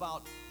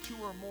about two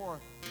or more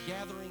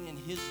gathering in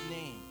his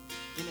name,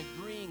 in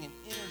agreeing and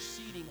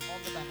interceding on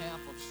the behalf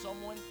of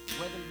someone,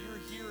 whether you're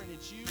here and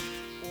it's you,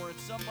 or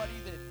it's somebody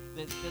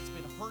that's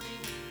been hurting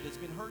you, that's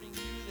been hurting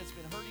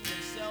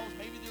themselves.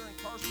 Maybe they're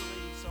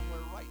incarcerated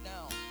somewhere right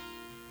now.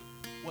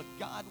 What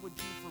God would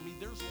do for me,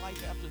 there's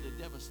life after the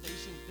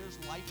devastation, there's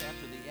life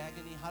after the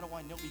agony. How do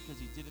I know? Because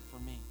he did it for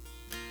me.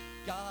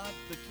 God,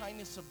 the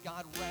kindness of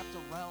God wrapped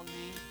around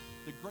me,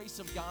 the grace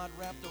of God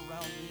wrapped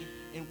around me,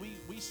 and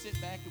we sit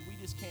back and we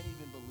just can't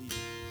even believe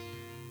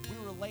it. We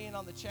were laying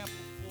on the chapel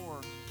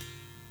floor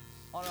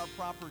on our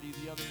property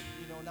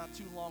not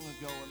too long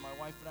ago, and my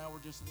wife and I were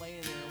just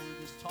laying there, and we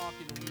were just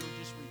talking, and we were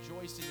just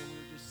rejoicing, and we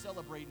were just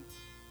celebrating.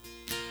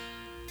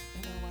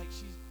 And they're like,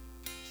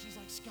 she's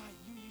like, Scott,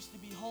 you used to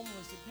be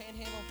homeless and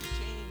panhandling for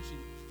change,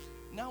 and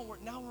now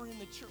we're in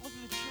the church. Look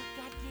at the church.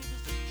 God gave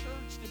us a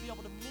church to be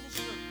able to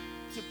minister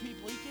to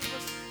people. He gave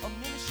us a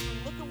ministry.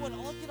 Look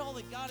at all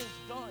that God has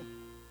done.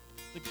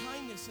 The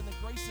kindness and the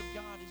grace of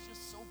God is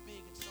just so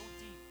big and so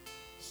deep,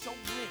 so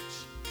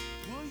rich.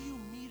 Will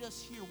you meet us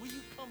here? Will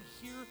you come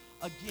here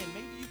again?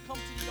 Maybe you come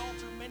to the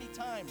altar many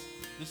times.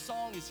 The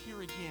song is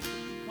Here Again.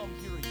 Will you come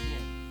here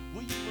again?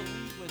 Will you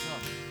believe with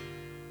us?